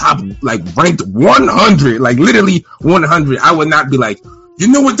him top, like, ranked 100, like literally 100, I would not be like, you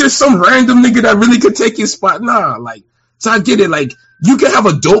know what? There's some random nigga that really could take his spot. Nah, like, so I get it. Like, you can have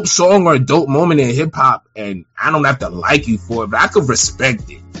a dope song or a dope moment in hip hop, and I don't have to like you for it, but I could respect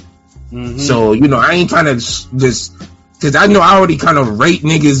it. Mm-hmm. So, I ain't trying to just, cause I know I already kind of rate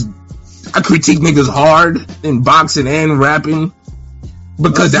niggas. I critique niggas hard in boxing and rapping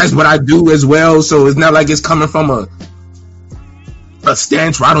because that's what I do as well. So it's not like it's coming from a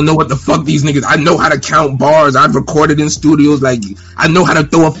stance where I don't know what the fuck these niggas. I know how to count bars. I've recorded in studios. Like, I know how to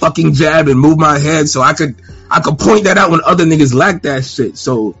throw a fucking jab and move my head. So I could point that out when other niggas lack that shit.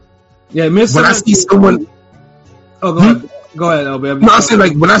 So yeah, when I see someone, go ahead, LB. No, I say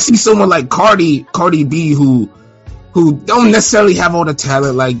like when I see someone like Cardi B who don't necessarily have all the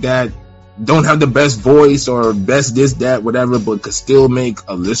talent like that, don't have the best voice or best this, that, whatever, but could still make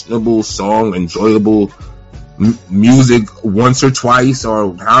a listenable song, enjoyable music once or twice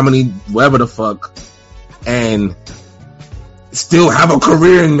or how many, whatever the fuck. And still have a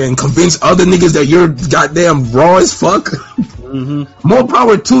career and convince other niggas that you're goddamn raw as fuck. Mm-hmm. More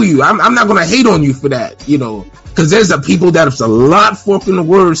power to you. I'm not gonna hate on you for that, you know, because there's the people that have a lot fucking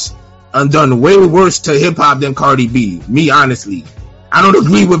worse and done way worse to hip hop than Cardi B. Me, honestly, I don't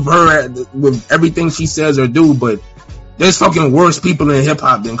agree with her with everything she says or do, but there's fucking worse people in hip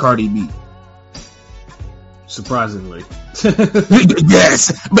hop than Cardi B. Surprisingly.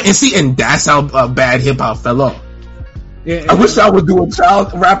 Yes, and that's how bad hip hop fell off. Yeah, I wish I would do a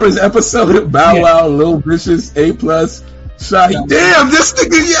child rappers episode. Bow Wow, Lil Vicious, A+, Shahi. Damn, this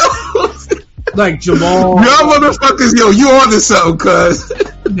nigga, yo. Like Jamal. Y'all motherfuckers, yo, you on to something, cuz.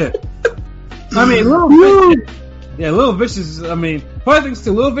 Yeah. I mean, Lil Vicious, I mean, funny things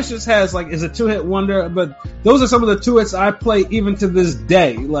too, Lil Vicious is a 2-hit wonder, but those are some of the 2 hits I play even to this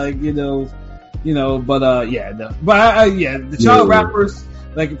day. Like, the child rappers,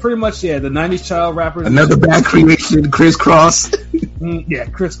 like pretty much, the 90s child rappers. Another bad creation, Criss Cross. Yeah,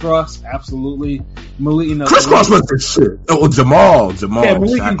 Criss Cross, absolutely. Criss Cross was the shit. Oh, Jamal. Yeah,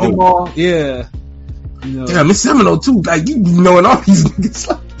 Malik and Jamal, yeah. Yeah, Miss Seminole too. Like, you knowing all these niggas,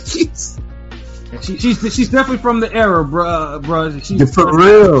 like, jeez. She's definitely from the era, bruh. She's for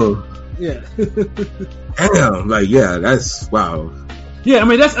real. Yeah. Damn, like, yeah, that's wow. Yeah, I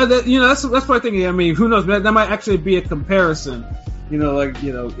mean that's what I'm thinking. I mean, who knows? That might actually be a comparison.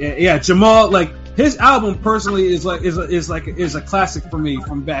 Jamal, like his album personally is a classic for me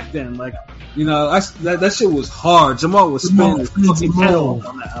from back then. Like, that shit was hard. Jamal was spinning fucking hell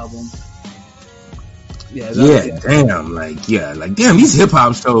on that album. Damn, these hip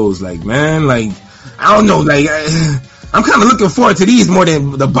hop shows, like, man, like, I don't know, like, I'm kind of looking forward to these more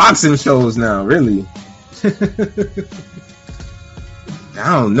than the boxing shows now, really.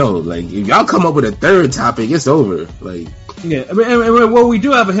 I don't know, like, if y'all come up with a third topic, it's over, like. Yeah, I mean, well, we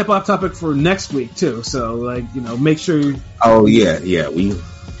do have a hip hop topic for next week too, so like, make sure you. Oh yeah, we.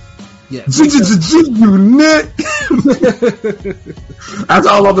 Yeah. Unit. That's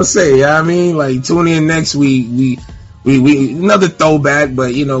all I'm gonna say. Yeah, I mean, like, tune in next week. We another throwback,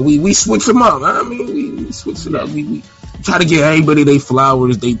 but we switch them up. I mean, we switch it up. We try to give everybody their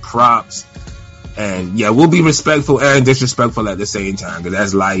flowers, their props, and we'll be respectful and disrespectful at the same time, because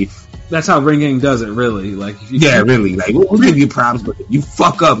that's life. That's how Ring Gang does it, really. Like, really. Like, we'll give you props, but if you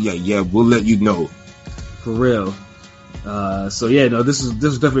fuck up, we'll let you know. For real. This is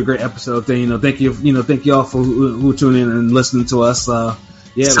definitely a great episode. Thank you all for who tune in and listening to us.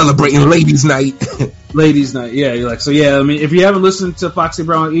 Celebrating Ladies Night. Ladies Night, I mean, if you haven't listened to Foxy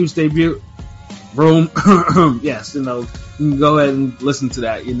Brown and Eve's debut, Room, yes, you can go ahead and listen to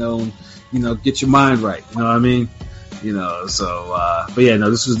that. Get your mind right. You know what I mean? This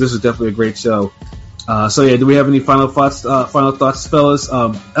was definitely a great show. Do we have any final thoughts, fellas?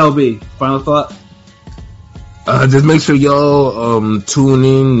 LB, final thought? Just make sure y'all tune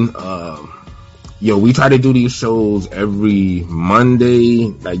in. We try to do these shows every Monday,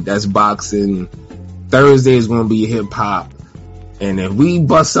 like that's boxing. Thursday is gonna be hip hop, and if we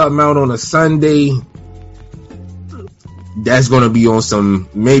bust something out on a Sunday, that's gonna be on some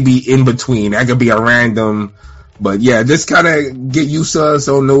maybe in between. That could be a random, but just kind of get used to us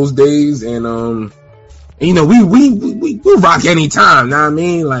on those days, and we rock anytime. Know what I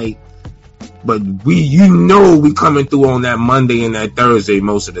mean? Like. But we coming through on that Monday and that Thursday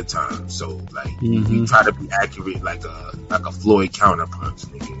most of the time. So like we try to be accurate like a Floyd counterpunch,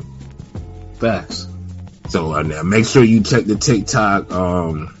 nigga. Facts. So make sure you check the TikTok.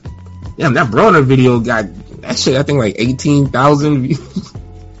 That Broner video got that shit. I think like 18,000 views.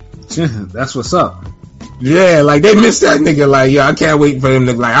 That's what's up. Yeah, like they missed that nigga. Like, I can't wait for him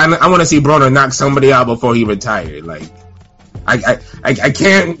to like. I want to see Broner knock somebody out before he retired. Like. I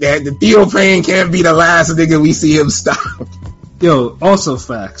can't. The Theo Payne can't be the last nigga we see him stop. Yo, also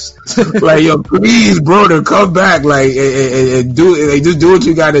facts. Like, yo, please, brother, come back. Like, and just do what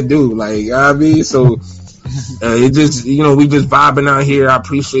you got to do. Like, you know what I mean? So, it just, we just vibing out here. I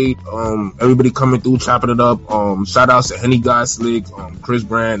appreciate everybody coming through, chopping it up. Shout outs to Henny God Slick, Chris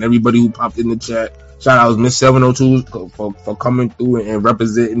Brand, everybody who popped in the chat. Shout outs Miss 702 for coming through and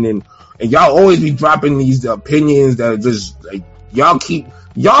representing and y'all always be dropping these opinions that just like y'all keep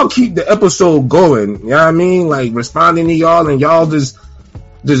the episode going. You know what I mean? Like responding to y'all and y'all just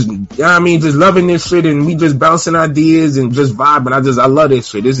you know what I mean, just loving this shit and we just bouncing ideas and just vibing. I love this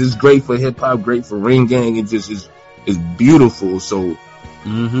shit. This is great for hip hop, great for Ring Gang. It just is beautiful. So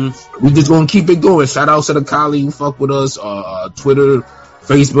we just gonna keep it going. Shout out to the colleague who fuck with us, Twitter,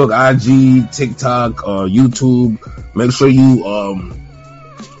 Facebook, IG, TikTok, YouTube. Make sure you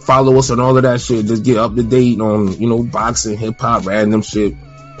follow us on all of that shit. Just get up to date on, boxing, hip hop, random shit,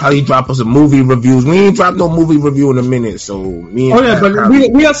 probably drop us some movie reviews. We ain't dropped no movie review in a minute, so me and but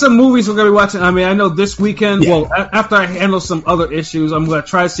we have some movies we're gonna be watching. I mean, I know this weekend. Yeah. Well, after I handle some other issues, I'm gonna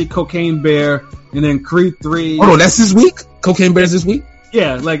try to see Cocaine Bear and then Creed 3. Oh no, that's this week. Cocaine Bear's this week.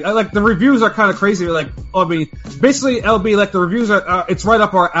 Yeah, like the reviews are kind of crazy. Like, I mean, basically, LB, like the reviews are it's right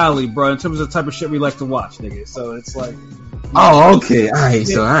up our alley, bro, in terms of the type of shit we like to watch, nigga. So it's like. Oh, okay. All right.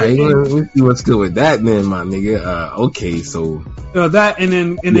 So, all right. Let's see what's good with that, then, my nigga. Okay. So. That and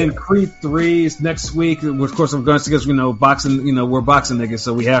then Creed 3 is next week. Of course, I'm going to because boxing. We're boxing niggas,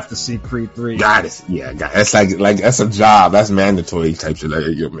 so we have to see Creed 3. Got it. Yeah. That's like that's a job. That's mandatory type shit. Like,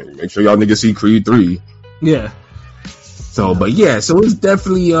 yo, man, make sure y'all niggas see Creed 3. Yeah. So, but yeah. So it's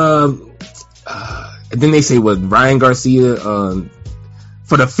definitely and then they say Ryan Garcia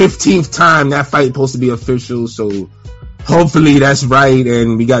for the 15th time that fight supposed to be official. So. Hopefully that's right,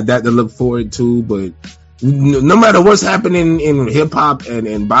 and we got that to look forward to. But no matter what's happening in hip hop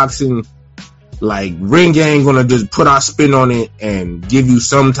and boxing, like Ring Gang gonna just put our spin on it and give you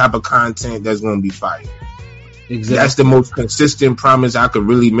some type of content that's gonna be fire. Exactly. That's the most consistent promise I could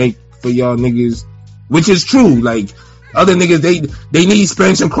really make for y'all niggas, which is true. Like other niggas, they need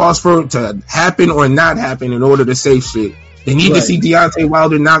Spence and Crawford to happen or not happen in order to say shit. They need to see Deontay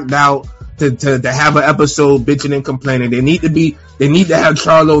Wilder knocked out. To have an episode bitching and complaining. They need to have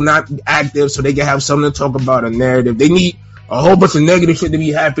Charlo not active so they can have something to talk about, a narrative. They need a whole bunch of negative shit to be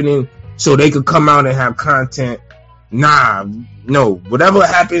happening so they could come out and have content. No. Whatever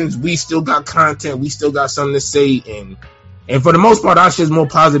happens, we still got content. We still got something to say. And for the most part, our shit's more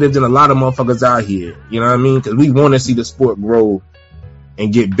positive than a lot of motherfuckers out here. You know what I mean? Because we want to see the sport grow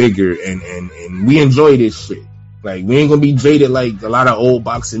and get bigger. And we enjoy this shit. Like, we ain't gonna be jaded like a lot of old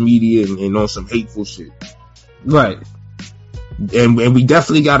boxing media and on some hateful shit. Right. And we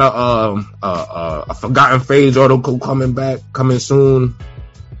definitely got a Forgotten Phase article coming soon.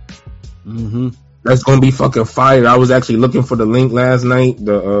 Mm-hmm. That's gonna be fucking fire. I was actually looking for the link last night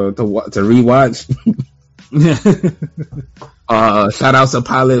to rewatch. Shout out to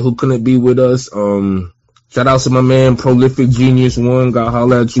Pilot who couldn't be with us. Shout out to my man, Prolific Genius One. Got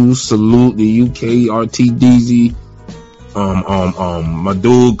holla at you. Salute the UK RTDZ. My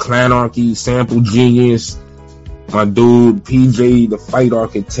dude Clanarchy, Sample Genius. My dude PJ, the Fight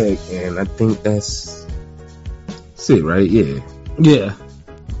Architect, and I think that's it, right? Yeah. Yeah.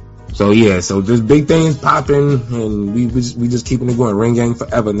 So just big things popping, and we just keeping it going. Ring Gang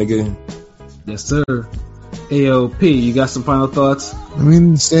forever, nigga. Yes, sir. AOP, you got some final thoughts? I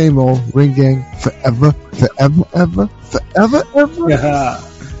mean, same old Ring Gang forever. Ever.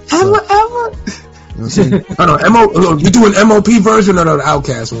 You doing MOP version or the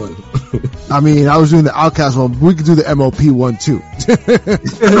Outcast one? I mean, I was doing the Outcast one. But we could do the MOP one too.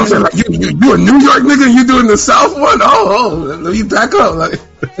 Like, you a New York nigga? You doing the South one? Oh, let me back up. Like,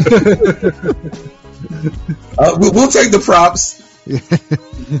 we'll take the props.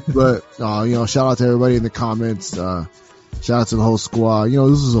 But shout out to everybody in the comments. Shout out to the whole squad. This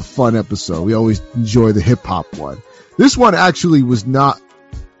was a fun episode. We always enjoy the hip hop one. This one actually was not.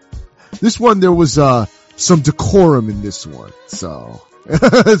 This one there was some decorum in this one. So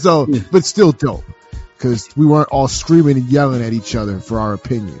but still dope because we weren't all screaming and yelling at each other for our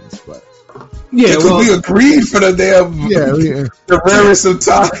opinions. But we agreed for the damn the rarest of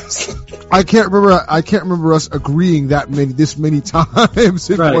times. I can't remember us agreeing this many times.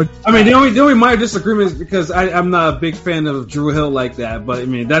 Right. I mean, the only minor disagreement is because I'm not a big fan of Drew Hill like that, but I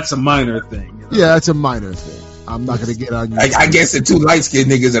mean that's a minor thing. Yeah, that's a minor thing. I'm not gonna get on you. I guess the two light skinned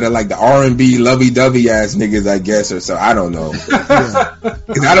niggas that are like the R&B lovey dovey ass niggas, I guess, or so. I don't know.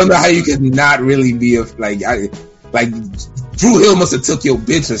 Because I don't know how you could not really be like Drew Hill must have took your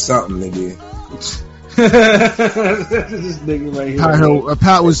bitch or something, nigga. This nigga right here.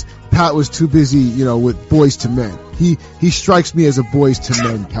 Pat was too busy, with Boys to Men. He strikes me as a Boys to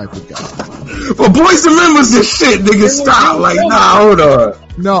Men type of guy. Well, Boys to Men was the shit, nigga. Stop. Like, nah, hold on.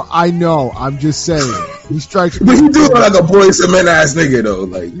 No, I know. I'm just saying. He strikes me. But he do look like a Boys to Men ass nigga though.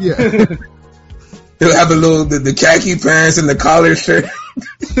 Like, yeah. He'll have the khaki pants and the collar shirt.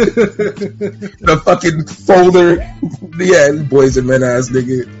 The fucking folder. Yeah, Boys to Men ass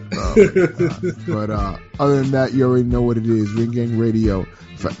nigga. But other than that, you already know what it is. Ring Gang Radio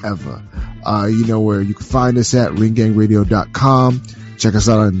forever. You know where you can find us at ringgangradio.com. Check us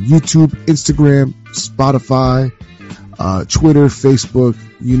out on YouTube, Instagram, Spotify, Twitter, Facebook.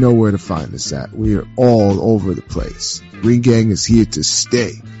 You know where to find us at. We are all over the place. Ring Gang is here to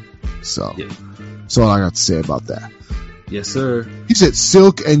stay. So that's all I got to say about that. Yes, sir. He said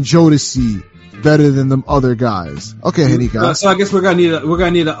Silk and Jodeci better than them other guys. Okay, Henny. So I guess we're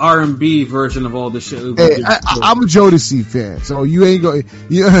gonna need an R&B version of all this shit. Hey, I'm a Jodeci fan, so you ain't going.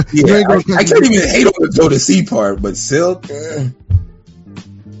 You ain't going. I can't even hate on the Jodeci part, but Silk.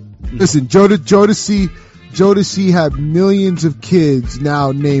 Listen, Jodeci had millions of kids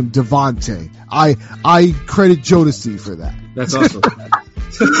now named Devontae. I credit Jodeci for that. That's awesome.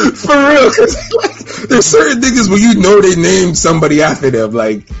 For real, cause like, there's certain niggas where you know they named somebody after them.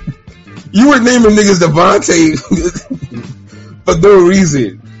 Like, you were naming niggas Devontae for no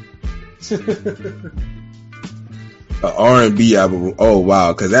reason. An R&B album. Oh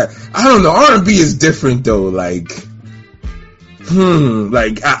wow, cause I don't know. R&B is different though. Like,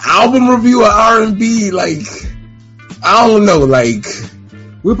 like an album review of R&B. Like, I don't know. Like,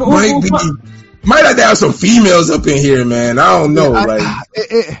 might have to have some females up in here, man. I don't know.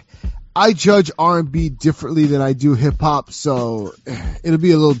 I judge R&B differently than I do hip hop, so it'll be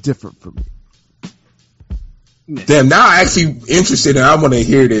a little different for me. Damn, now I'm actually interested and I want to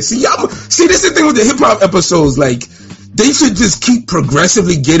hear this. See, this is the thing with the hip hop episodes. Like, they should just keep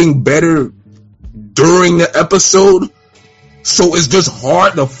progressively getting better during the episode, so it's just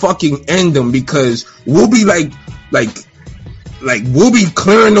hard to fucking end them, because we'll be like we'll be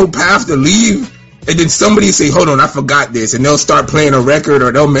clearing no path to leave, and then somebody say, hold on, I forgot this, and they'll start playing a record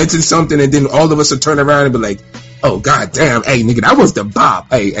or they'll mention something, and then all of us will turn around and be like, oh god damn, hey nigga, that was the bop.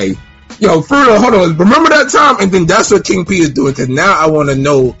 Hey, yo, for real, hold on, remember that time? And then that's what King P is doing, because now I want to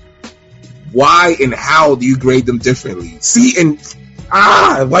know why and how do you grade them differently. See, and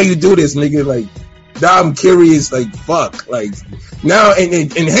why you do this, nigga? Like, now I'm curious, like, fuck, like, now,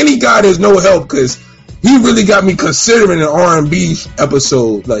 and Henny God is no help, because he really got me considering an R&B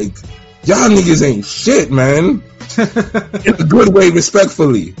episode. Like, y'all niggas ain't shit, man. In a good way,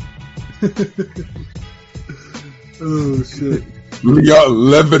 respectfully. Oh, shit. Y'all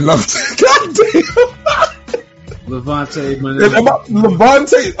Lebanon. God damn. Levante, my name.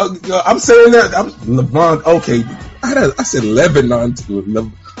 Levante. I'm saying that. Levante. Okay. I said Lebanon too.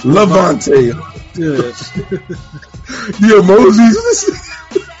 Levante. The emojis.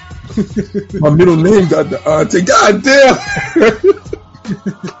 My middle name got the auntie. God damn.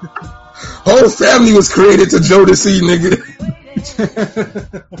 Whole family was created to Jodeci, nigga.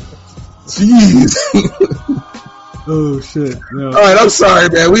 Jeez. Oh shit. No. Alright, I'm sorry,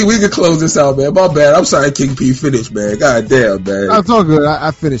 man. We can close this out, man. My bad. I'm sorry King P finished, man. God damn, man. That's all good. I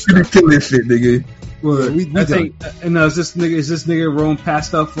finished. You kill this shit, nigga. Well, I think, and is this nigga Rome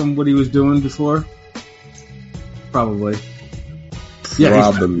passed up from what he was doing before? Probably.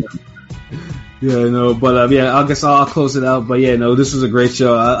 Probably. Yeah, no, but yeah, I guess I'll close it out. But yeah, no, this was a great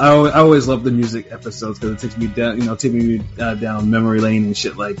show. I always love the music episodes because it takes me down, down memory lane and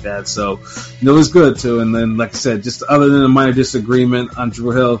shit like that. So, it was good too. And then, like I said, just other than a minor disagreement on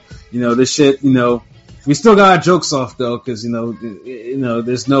Drew Hill, this shit, we still got our jokes off though, because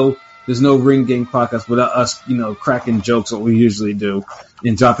there's no Ring Gang podcast without us, cracking jokes what we usually do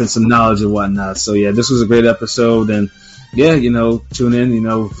and dropping some knowledge and whatnot. So yeah, this was a great episode, and yeah, tune in.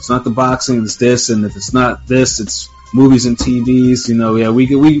 If it's not the boxing, it's this, and if it's not this, it's movies and TVs. Yeah,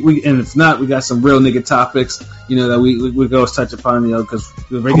 we and if not, we got some real nigga topics. That we go touch upon. Because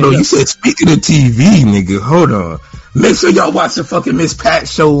you said speaking of TV, nigga. Hold on, make sure y'all watch the fucking Miss Pat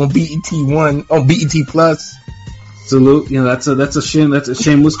show on BET1 on BET Plus. Salute. That's a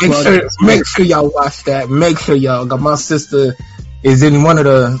shameless plug. Make sure y'all watch that. Make sure y'all got my sister is in one of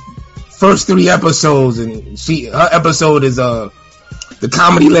the first 3 episodes, and her episode is the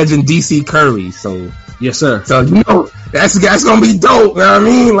comedy legend DC Curry. So yes, sir. So that's gonna be dope. You know what I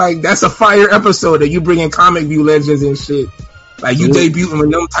mean? Like, that's a fire episode that you bring in comic view legends and shit. Like, you debuting with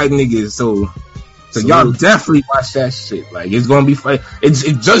them type niggas. So y'all definitely watch that shit. Like, it's gonna be fun. It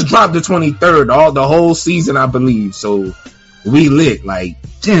just dropped the 23rd, the whole season, I believe. So we lit. Like,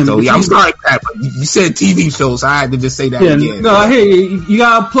 damn. So yeah, I'm sorry, Pat, but you said TV shows, so I had to just say that again. No, I hear you. You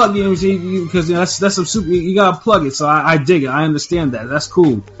gotta plug it because that's some super. You gotta plug it. So I dig it. I understand that. That's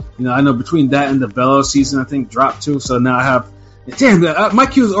cool. I know between that and the Bello season, I think dropped too. So now I have. Damn, my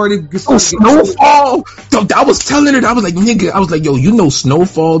Q's already. Snowfall. So I was telling her, I was like, nigga, yo,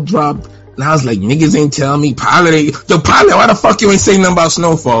 Snowfall dropped. And I was like, niggas ain't telling me. Pilot, why the fuck you ain't saying nothing about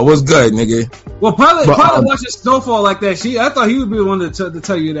Snowfall? What's good, nigga? Well, Pilot watches Snowfall like that. I thought he would be the one to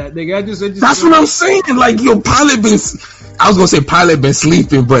tell you that, nigga. That's what I'm saying. Like, Pilot I was gonna say Pilot been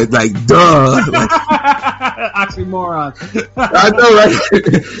sleeping, but like, duh. Like, oxymoron. I know, right?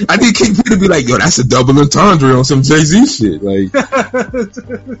 I need King P to be like, yo, that's a double entendre on some Jay-Z shit. Like,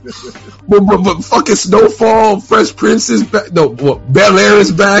 but fucking Snowfall, Fresh Prince is back. No, Bel Air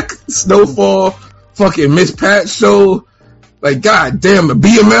is back. Snowfall, fucking Miss Pat show. Like, god damn,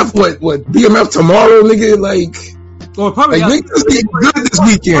 BMF, what BMF tomorrow, nigga? Like, well, probably make this get good this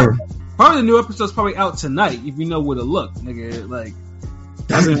weekend. Probably the new episode's probably out tonight, if you know where to look, nigga. Like,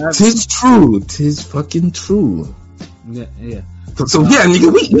 tis true. Tis fucking true. Yeah. So yeah,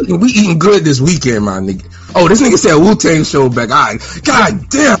 nigga, we eating good this weekend, my nigga. Oh, this nigga said Wu-Tang show back. All right. God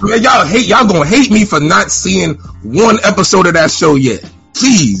damn, man, y'all gonna hate me for not seeing one episode of that show yet.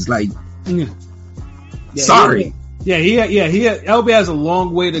 Jeez, like, sorry. LB has a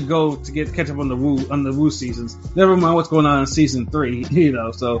long way to go to catch up on the Wu seasons. Never mind what's going on in season 3, you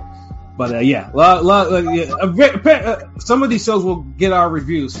know. So, but some of these shows will get our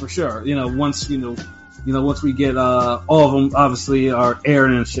reviews for sure. You know, once we get all of them, obviously, are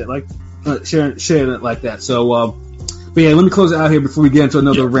airing and shit like sharing it like that. So, but yeah, let me close it out here before we get into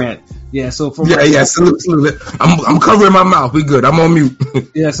another rant. Yeah, so for salute. I'm covering my mouth. We good. I'm on mute.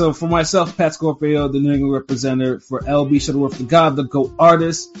 Yeah, so for myself, Pat Scorpio, the New England representative, for LB Shuttleworth, the God, the GOAT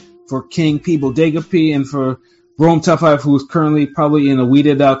artist, for King P, Bodega P, and for Rome Top 5, who is currently probably in a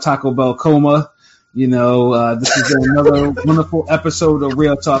weeded out Taco Bell coma. You know, this is another wonderful episode of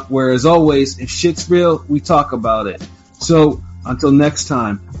Real Talk, where, as always, if shit's real, we talk about it. So, until next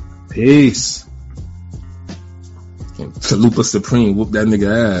time, peace. Chalupa Supreme, whoop that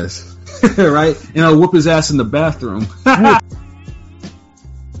nigga ass. Right? And I'll whoop his ass in the bathroom.